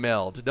mind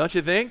meld, don't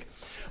you think?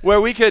 Where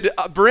we could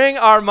bring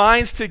our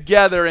minds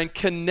together and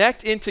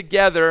connect in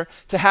together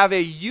to have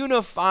a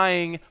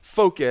unifying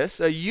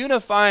focus, a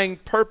unifying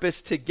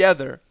purpose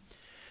together.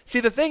 See,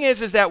 the thing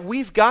is that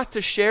we've got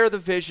to share the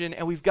vision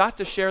and we've got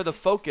to share the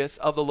focus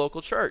of the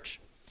local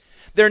church.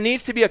 There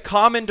needs to be a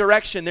common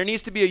direction. There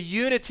needs to be a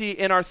unity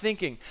in our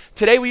thinking.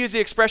 Today we use the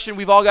expression,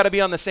 we've all got to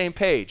be on the same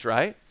page,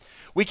 right?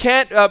 We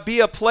can't be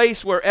a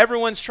place where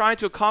everyone's trying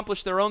to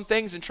accomplish their own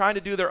things and trying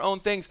to do their own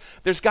things.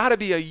 There's got to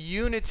be a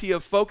unity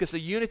of focus, a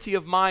unity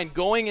of mind,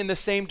 going in the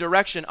same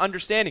direction,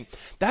 understanding.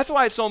 That's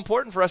why it's so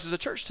important for us as a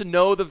church to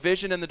know the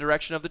vision and the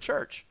direction of the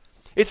church.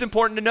 It's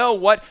important to know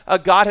what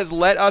God has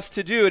led us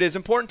to do. It is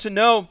important to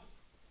know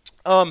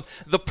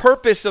the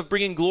purpose of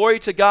bringing glory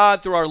to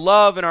God through our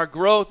love and our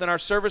growth and our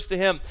service to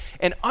Him,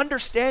 and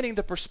understanding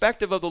the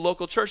perspective of the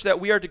local church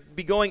that we are to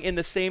be going in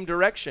the same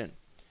direction.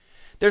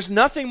 There's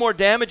nothing more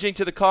damaging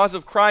to the cause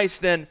of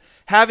Christ than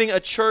having a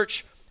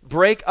church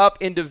break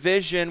up in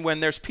division when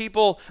there's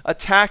people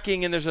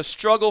attacking and there's a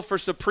struggle for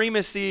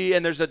supremacy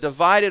and there's a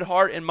divided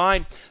heart and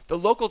mind. The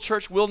local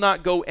church will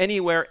not go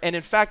anywhere, and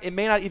in fact, it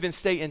may not even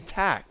stay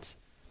intact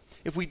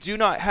if we do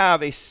not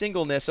have a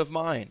singleness of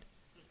mind.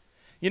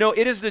 You know,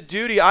 it is the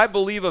duty, I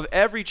believe, of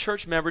every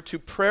church member to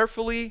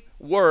prayerfully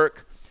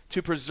work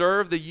to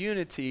preserve the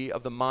unity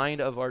of the mind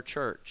of our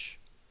church.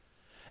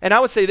 And I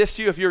would say this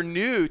to you, if you're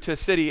new to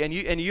City and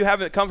you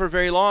haven't come for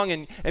very long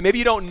and maybe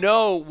you don't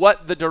know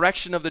what the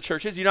direction of the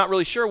church is, you're not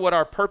really sure what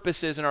our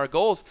purpose is and our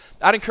goals,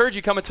 I'd encourage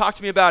you to come and talk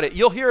to me about it.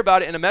 You'll hear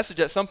about it in a message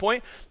at some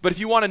point, but if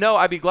you want to know,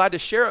 I'd be glad to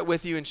share it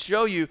with you and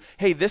show you,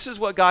 hey, this is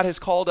what God has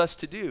called us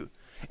to do.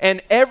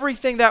 And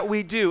everything that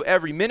we do,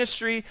 every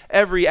ministry,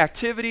 every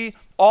activity,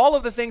 all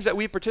of the things that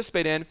we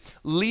participate in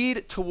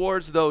lead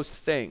towards those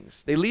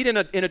things. They lead in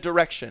a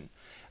direction.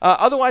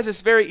 Otherwise,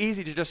 it's very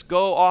easy to just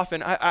go off.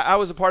 And I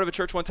was a part of a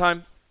church one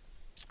time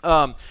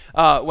when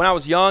I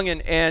was young,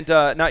 and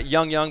not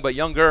young, but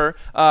younger.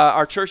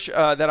 Our church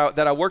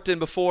that I worked in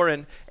before,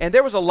 and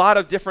there was a lot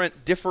of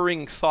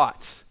differing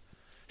thoughts.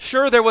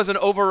 Sure, there was an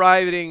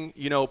overriding,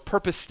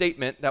 purpose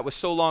statement that was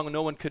so long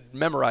no one could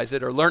memorize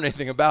it or learn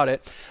anything about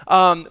it.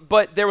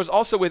 But there was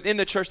also within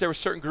the church, there were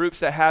certain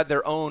groups that had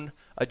their own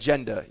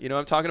agenda. You know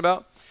what I'm talking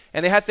about?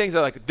 And they had things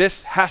that like,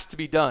 this has to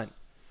be done.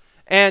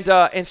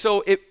 And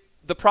so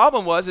the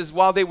problem is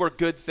while they were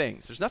good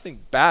things, there's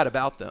nothing bad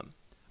about them.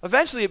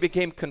 Eventually it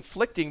became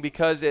conflicting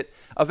because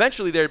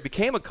eventually there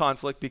became a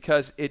conflict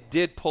because it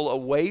did pull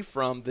away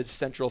from the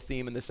central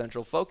theme and the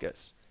central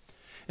focus.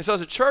 And so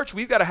as a church,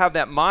 we've got to have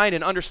that mind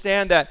and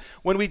understand that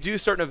when we do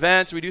certain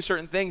events, we do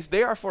certain things,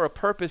 they are for a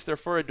purpose, they're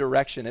for a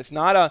direction. It's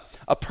not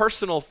a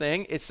personal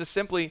thing. It's just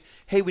simply,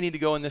 hey, we need to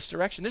go in this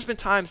direction. There's been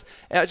times,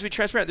 to be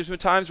transparent, there's been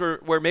times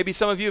where maybe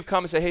some of you have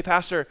come and say, hey,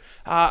 Pastor,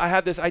 I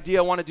have this idea,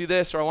 I want to do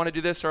this, or I want to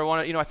do this, or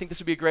I think this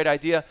would be a great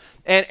idea.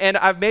 And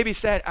I've maybe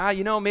said,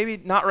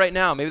 maybe not right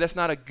now. Maybe that's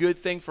not a good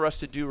thing for us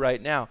to do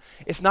right now.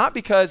 It's not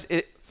because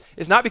it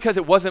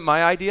wasn't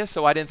my idea,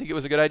 so I didn't think it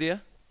was a good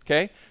idea.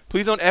 Okay?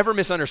 Please don't ever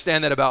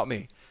misunderstand that about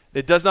me.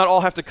 It does not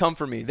all have to come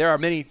from me. There are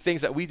many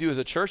things that we do as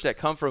a church that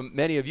come from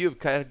many of you who've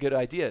kind of good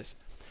ideas.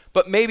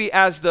 But maybe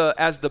as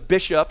the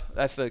bishop,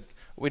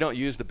 we don't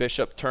use the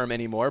bishop term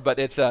anymore, but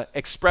it's an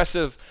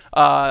expressive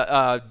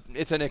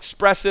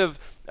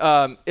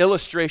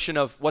illustration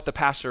of what the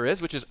pastor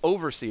is, which is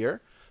overseer.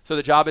 So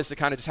the job is to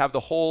kind of just have the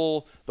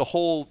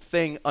whole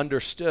thing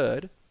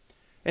understood.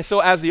 And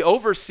so as the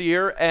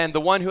overseer and the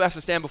one who has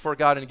to stand before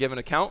God and give an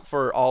account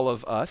for all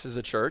of us as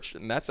a church,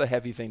 and that's a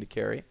heavy thing to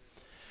carry,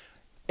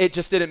 it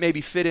just didn't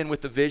maybe fit in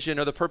with the vision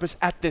or the purpose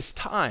at this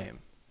time.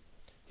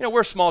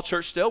 We're a small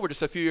church still. We're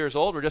just a few years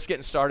old. We're just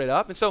getting started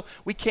up. And so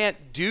we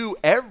can't do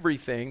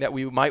everything that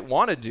we might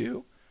want to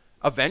do.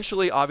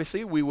 Eventually,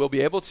 obviously, we will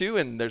be able to,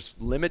 and there's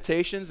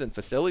limitations and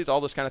facilities,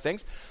 all those kind of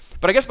things.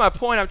 But I guess my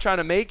point I'm trying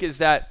to make is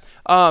that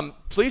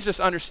please just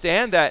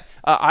understand that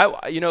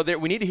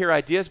we need to hear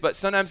ideas, but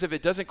sometimes if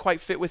it doesn't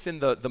quite fit within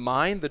the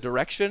mind, the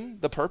direction,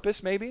 the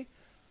purpose maybe,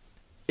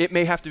 it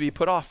may have to be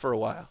put off for a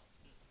while.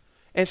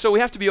 And so we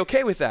have to be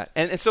okay with that.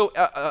 And so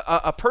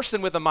a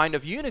person with a mind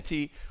of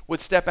unity would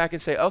step back and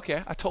say,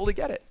 okay, I totally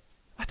get it.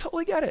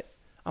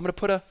 I'm going to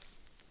put a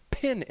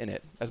pin in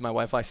it, as my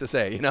wife likes to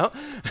say,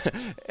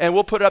 and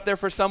we'll put it up there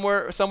for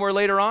somewhere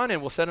later on, and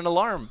we'll set an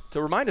alarm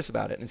to remind us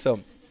about it. And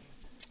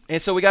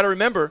so we got to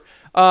remember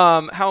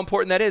how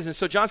important that is. And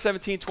so John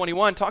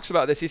 17:21 talks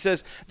about this. He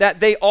says that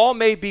they all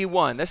may be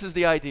one. This is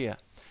the idea.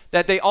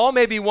 That they all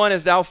may be one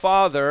as thou,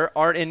 Father,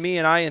 art in me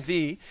and I in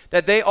thee,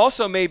 that they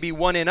also may be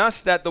one in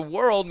us, that the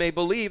world may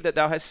believe that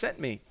thou hast sent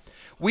me.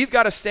 We've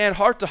got to stand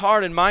heart to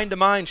heart and mind to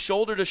mind,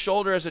 shoulder to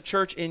shoulder as a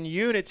church in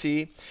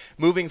unity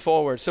moving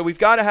forward. So we've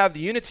got to have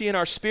the unity in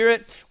our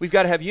spirit. We've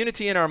got to have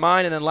unity in our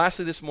mind. And then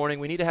lastly this morning,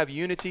 we need to have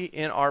unity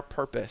in our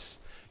purpose.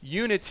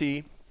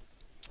 Unity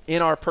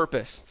in our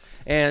purpose.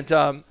 And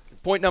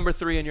point number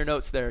 3 in your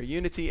notes there,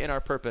 unity in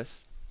our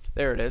purpose.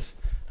 There it is.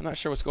 I'm not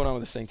sure what's going on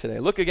with this thing today.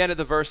 Look again at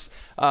the verse,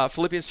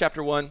 Philippians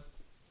chapter 1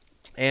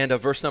 and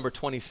verse number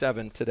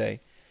 27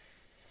 today.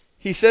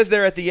 He says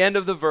there at the end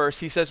of the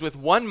verse, he says, with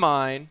one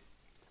mind,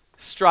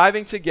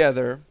 striving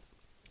together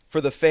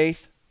for the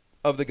faith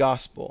of the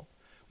gospel.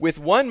 With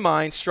one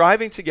mind,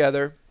 striving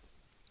together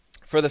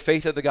for the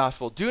faith of the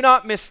gospel. Do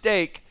not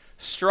mistake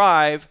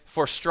strive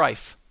for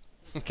strife.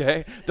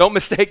 Okay? Don't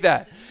mistake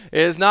that.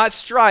 It is not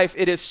strife,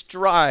 it is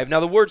strive.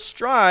 Now the word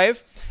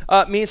strive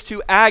means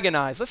to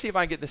agonize. Let's see if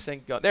I can get this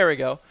thing going. There we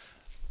go.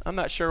 I'm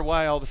not sure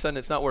why all of a sudden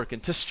it's not working.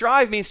 To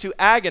strive means to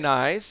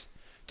agonize,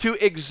 to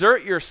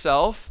exert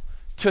yourself,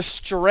 to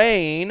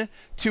strain,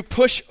 to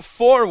push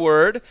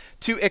forward,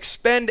 to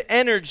expend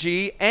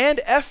energy and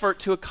effort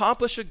to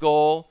accomplish a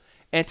goal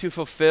and to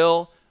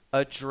fulfill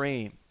a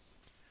dream.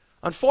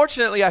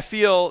 Unfortunately, I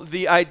feel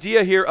the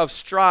idea here of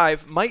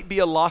strive might be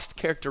a lost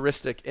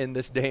characteristic in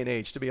this day and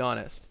age, to be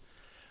honest.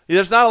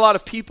 There's not a lot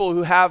of people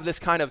who have this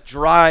kind of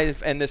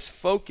drive and this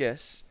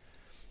focus.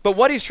 But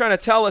what he's trying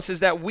to tell us is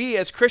that we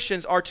as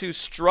Christians are to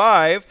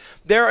strive.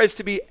 There is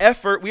to be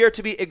effort. We are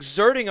to be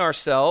exerting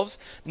ourselves,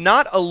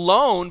 not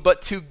alone,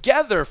 but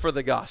together for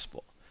the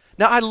gospel.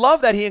 Now, I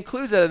love that he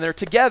includes that in there,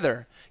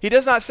 together. He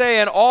does not say,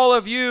 and all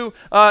of you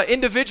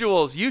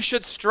individuals, you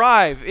should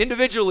strive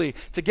individually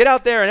to get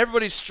out there, and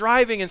everybody's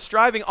striving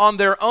on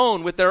their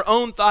own with their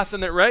own thoughts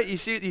and their, right? You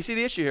see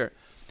the issue here.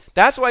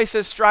 That's why he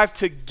says strive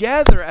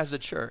together as a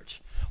church.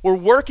 We're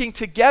working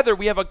together.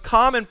 We have a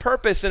common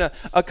purpose and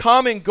a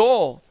common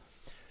goal.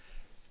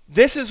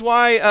 This is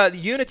why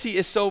unity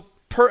is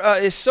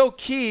so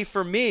key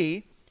for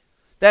me,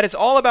 that it's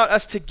all about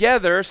us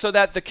together so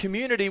that the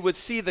community would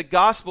see the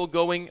gospel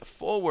going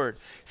forward.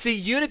 See,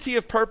 unity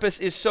of purpose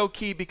is so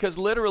key because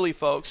literally,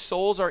 folks,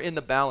 souls are in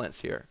the balance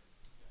here.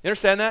 You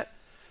understand that?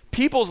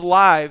 People's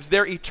lives,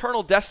 their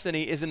eternal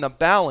destiny is in the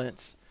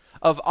balance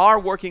of our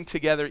working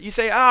together. You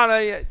say,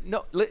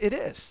 no, it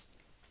is.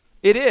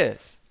 It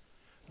is.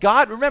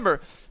 God,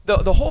 remember,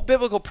 the whole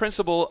biblical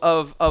principle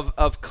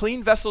of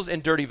clean vessels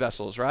and dirty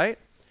vessels, right?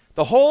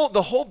 The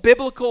whole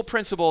biblical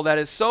principle that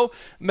is so,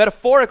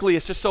 metaphorically,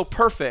 it's just so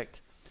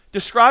perfect,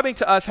 describing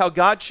to us how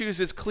God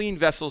chooses clean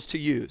vessels to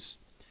use,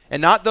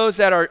 and not those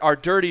that are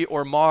dirty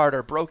or marred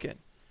or broken.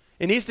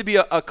 It needs to be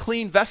a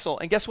clean vessel.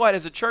 And guess what?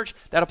 As a church,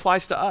 that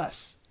applies to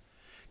us.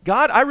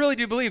 God, I really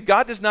do believe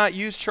God does not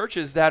use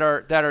churches that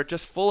are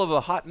just full of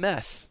a hot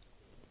mess.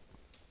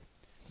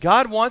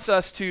 God wants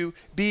us to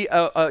be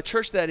a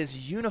church that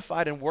is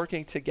unified and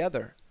working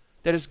together,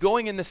 that is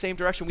going in the same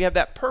direction. We have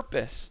that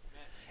purpose.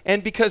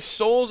 And because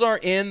souls are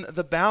in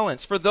the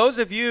balance. For those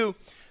of you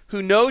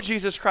who know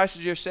Jesus Christ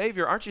as your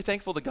Savior, aren't you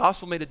thankful the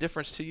gospel made a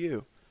difference to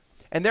you?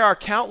 And there are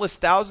countless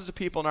thousands of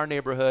people in our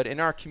neighborhood, in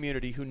our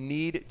community, who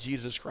need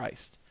Jesus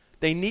Christ.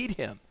 They need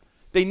him.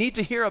 They need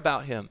to hear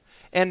about him.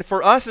 And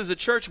for us as a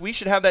church, we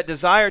should have that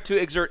desire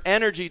to exert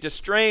energy, to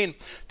strain,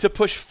 to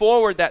push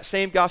forward that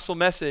same gospel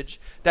message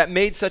that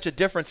made such a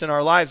difference in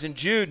our lives. In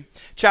Jude,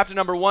 chapter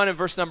number 1 and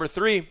verse number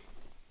 3,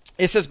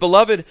 it says,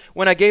 Beloved,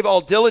 when I gave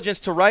all diligence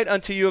to write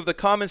unto you of the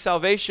common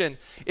salvation,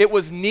 it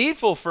was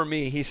needful for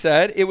me, he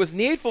said, it was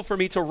needful for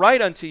me to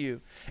write unto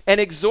you and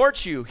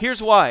exhort you.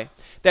 Here's why.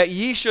 That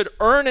ye should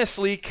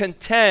earnestly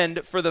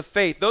contend for the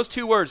faith. Those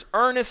two words,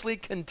 earnestly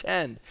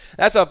contend.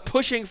 That's a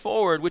pushing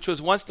forward which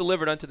was once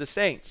delivered unto the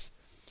saints.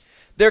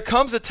 There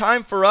comes a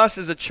time for us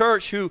as a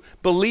church who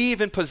believe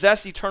and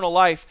possess eternal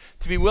life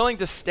to be willing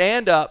to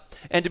stand up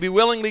and to be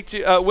willing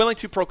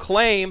to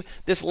proclaim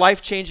this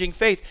life-changing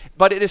faith.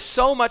 But it is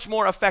so much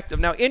more effective.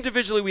 Now,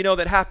 individually, we know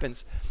that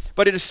happens,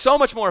 but it is so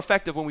much more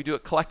effective when we do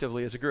it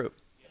collectively as a group,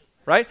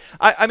 right?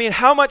 I mean,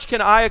 how much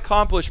can I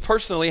accomplish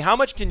personally? How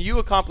much can you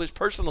accomplish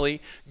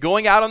personally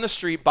going out on the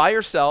street by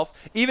yourself,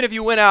 even if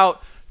you went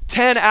out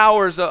 10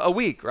 hours a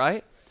week,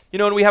 right? You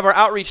know, when we have our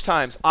outreach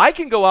times, I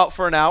can go out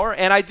for an hour,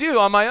 and I do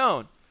on my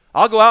own.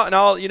 I'll go out and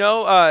I'll,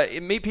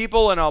 meet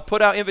people, and I'll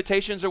put out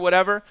invitations or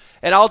whatever,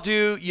 and I'll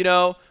do,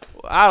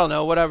 I don't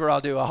know, whatever I'll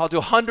do. I'll do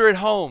 100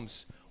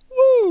 homes,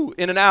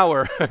 in an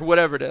hour,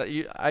 whatever.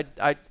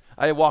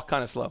 I walk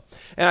kind of slow,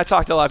 and I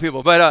talk to a lot of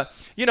people, but,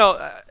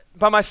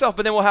 by myself,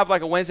 but then we'll have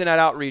like a Wednesday night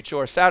outreach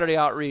or a Saturday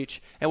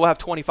outreach, and we'll have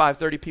 25,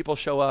 30 people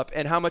show up,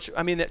 and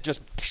it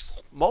just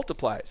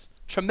multiplies,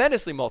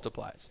 tremendously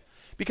multiplies.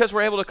 Because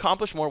we're able to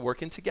accomplish more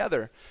working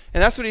together.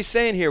 And that's what he's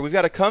saying here. We've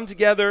got to come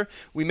together.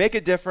 We make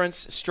a difference,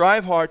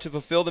 strive hard to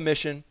fulfill the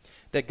mission,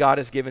 that God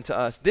has given to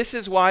us. This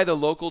is why the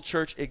local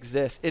church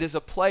exists. It is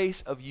a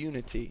place of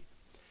unity.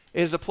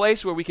 It is a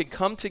place where we can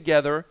come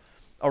together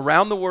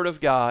around the Word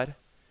of God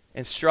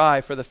and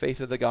strive for the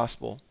faith of the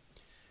gospel.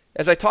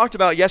 As I talked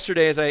about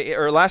yesterday,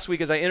 last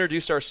week as I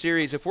introduced our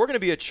series, if we're going to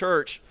be a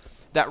church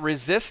that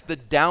resists the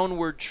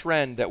downward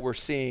trend that we're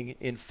seeing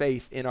in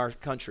faith in our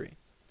country,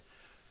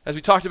 as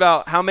we talked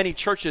about how many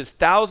churches,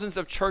 thousands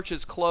of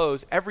churches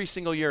close every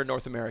single year in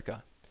North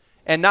America,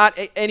 and not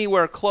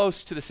anywhere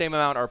close to the same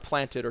amount are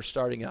planted or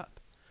starting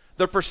up.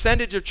 The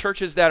percentage of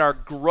churches that are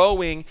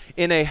growing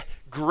in a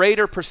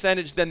greater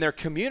percentage than their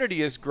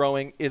community is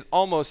growing is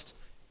almost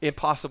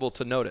impossible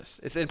to notice.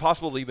 It's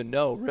impossible to even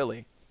know,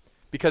 really,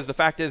 because the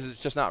fact is it's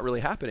just not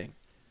really happening.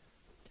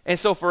 And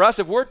so for us,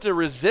 if we're to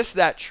resist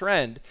that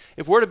trend,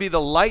 if we're to be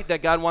the light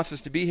that God wants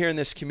us to be here in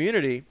this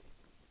community,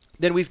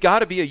 then we've got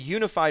to be a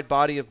unified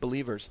body of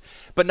believers.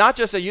 But not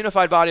just a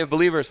unified body of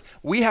believers,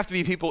 we have to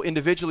be people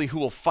individually who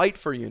will fight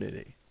for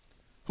unity,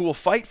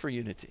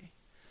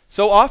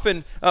 So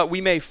often we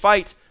may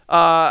fight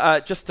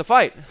just to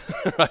fight,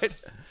 right?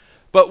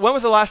 But when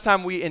was the last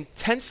time we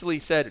intensely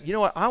said, you know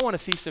what, I want to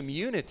see some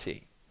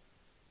unity?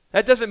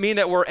 That doesn't mean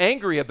that we're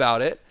angry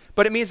about it,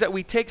 but it means that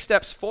we take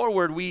steps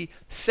forward, we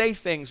say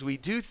things, we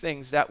do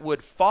things that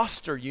would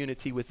foster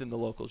unity within the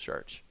local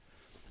church.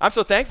 I'm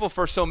so thankful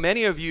for so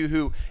many of you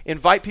who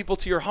invite people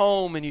to your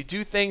home and you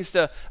do things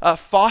to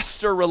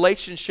foster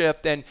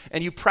relationship and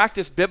you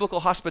practice biblical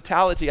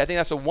hospitality. I think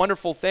that's a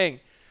wonderful thing.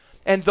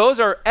 And those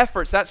are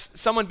efforts. That's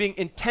someone being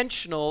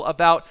intentional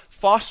about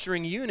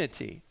fostering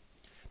unity.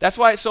 That's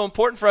why it's so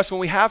important for us when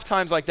we have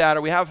times like that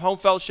or we have home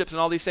fellowships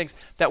and all these things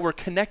that we're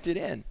connected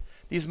in.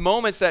 These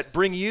moments that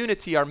bring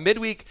unity, our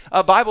midweek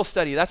Bible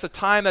study, that's a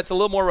time that's a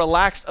little more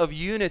relaxed of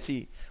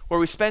unity, where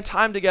we spend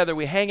time together,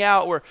 we hang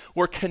out,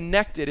 we're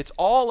connected. It's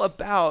all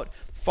about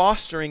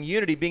fostering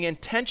unity, being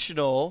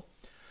intentional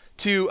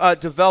to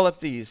develop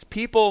these.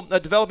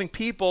 Developing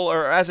people,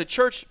 or as a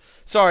church,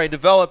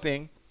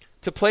 developing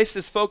to place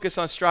this focus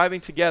on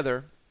striving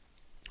together,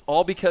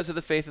 all because of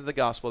the faith of the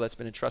gospel that's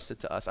been entrusted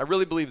to us. I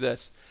really believe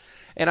this.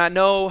 And I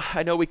know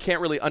we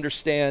can't really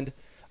understand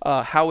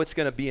how it's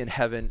going to be in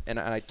heaven, and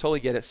I totally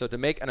get it. So to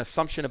make an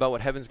assumption about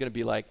what heaven's going to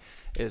be like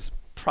is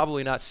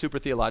probably not super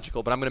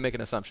theological, but I'm going to make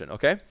an assumption,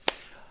 okay?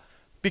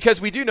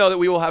 Because we do know that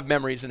we will have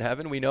memories in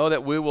heaven. We know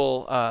that we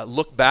will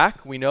look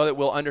back. We know that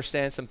we'll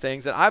understand some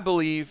things. And I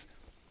believe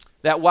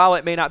that while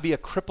it may not be a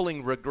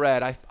crippling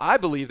regret, I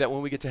believe that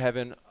when we get to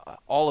heaven,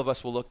 all of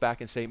us will look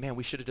back and say, man,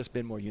 we should have just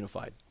been more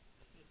unified.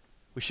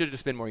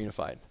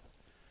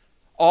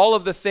 All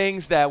of the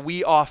things that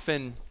we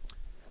often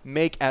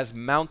make as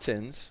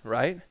mountains,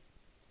 right?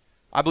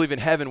 I believe in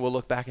heaven we'll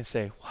look back and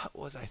say, what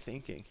was I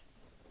thinking?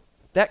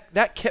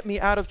 That kept me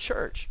out of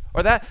church,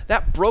 or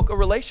that broke a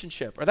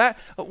relationship, or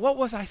what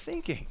was I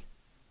thinking?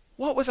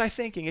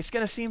 It's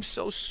going to seem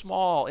so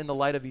small in the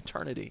light of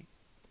eternity.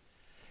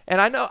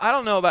 And I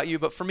don't know about you,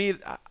 but for me,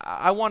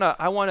 I don't want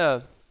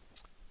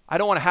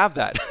to have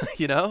that,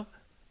 you know?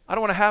 I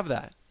don't want to have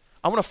that.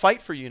 I want to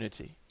fight for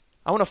unity.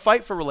 I want to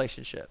fight for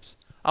relationships.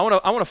 I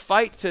want to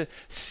fight to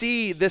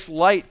see this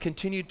light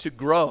continue to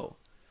grow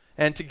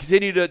and to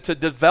continue to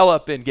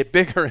develop and get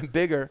bigger and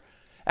bigger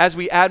as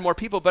we add more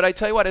people. But I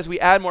tell you what, as we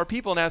add more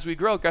people and as we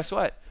grow, guess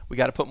what? We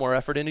got to put more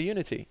effort into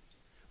unity.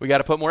 We got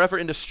to put more effort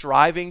into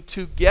striving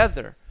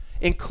together,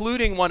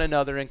 including one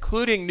another,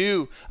 including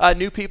new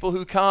people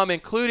who come,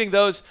 including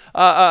those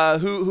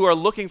who are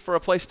looking for a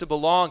place to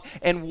belong,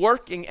 and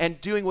working and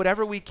doing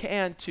whatever we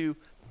can to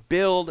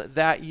build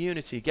that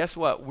unity. Guess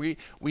what? We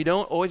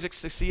don't always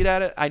succeed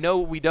at it. I know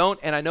we don't,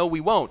 and I know we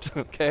won't,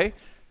 okay?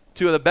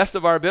 To the best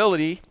of our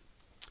ability,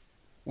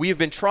 we have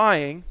been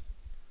trying,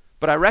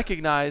 but I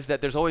recognize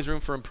that there's always room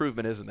for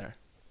improvement, isn't there?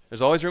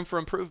 There's always room for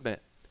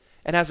improvement.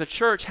 And as a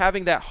church,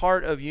 having that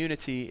heart of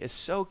unity is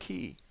so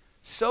key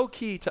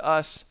to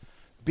us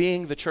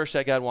being the church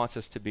that God wants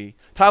us to be.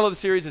 Title of the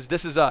series is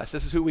This Is Us.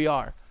 This is who we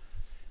are.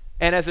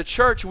 And as a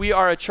church, we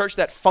are a church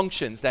that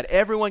functions, that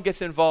everyone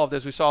gets involved,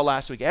 as we saw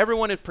last week.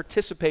 Everyone is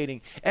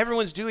participating.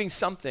 Everyone's doing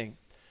something.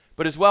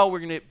 But as well, we're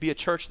going to be a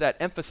church that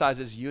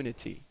emphasizes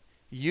unity.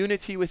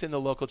 Unity within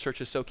the local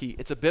church is so key.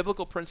 It's a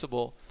biblical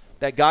principle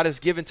that God has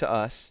given to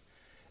us.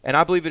 And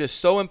I believe it is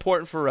so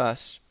important for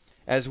us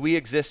as we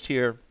exist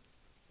here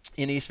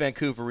in East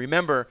Vancouver.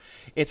 Remember,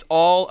 it's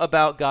all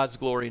about God's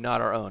glory,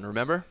 not our own.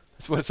 Remember?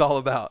 That's what it's all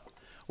about.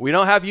 We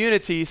don't have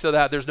unity so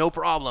that there's no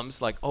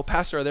problems. Like, oh,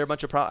 Pastor, are there a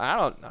bunch of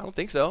problems? I don't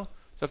think so.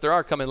 So if there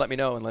are, come and let me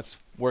know and let's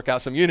work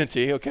out some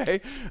unity, okay?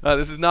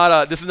 This is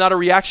not a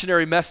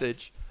reactionary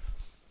message.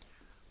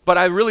 But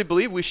I really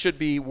believe we should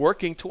be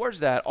working towards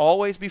that,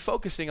 always be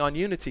focusing on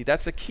unity.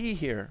 That's the key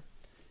here.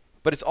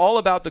 But it's all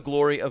about the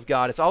glory of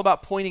God. It's all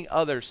about pointing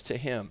others to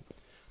him.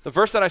 The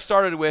verse that I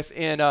started with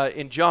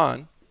in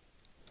John,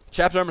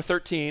 chapter number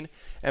 13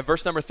 and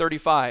verse number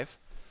 35,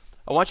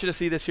 I want you to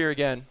see this here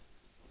again.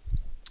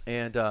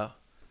 And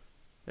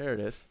there it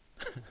is.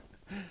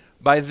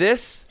 By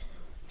this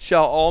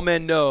shall all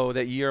men know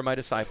that ye are my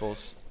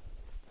disciples,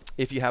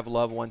 if you have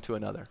love one to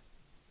another.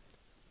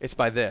 It's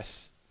by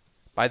this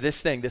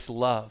thing, this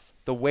love.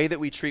 the way that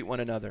we treat one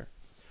another.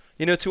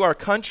 You know, to our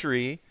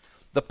country,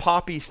 the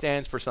poppy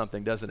stands for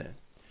something, doesn't it?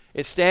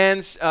 It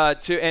stands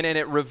and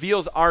it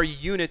reveals our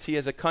unity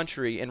as a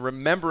country in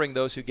remembering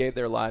those who gave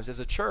their lives. As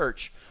a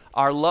church,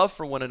 our love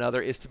for one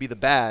another is to be the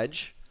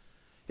badge,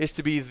 is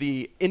to be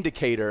the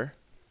indicator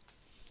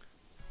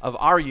of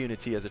our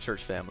unity as a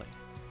church family,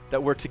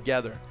 that we're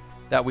together,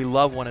 that we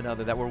love one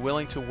another, that we're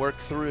willing to work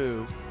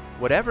through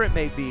whatever it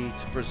may be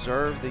to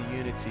preserve the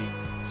unity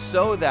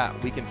so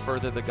that we can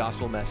further the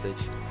gospel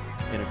message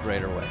in a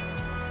greater way.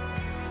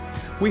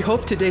 We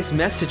hope today's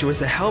message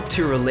was a help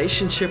to your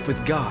relationship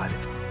with God.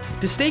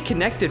 To stay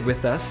connected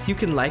with us, you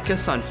can like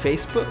us on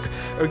Facebook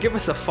or give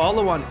us a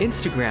follow on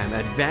Instagram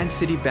at Van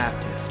City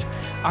Baptist.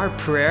 Our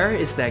prayer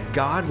is that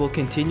God will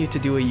continue to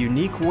do a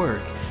unique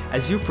work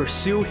as you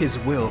pursue His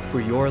will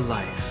for your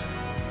life.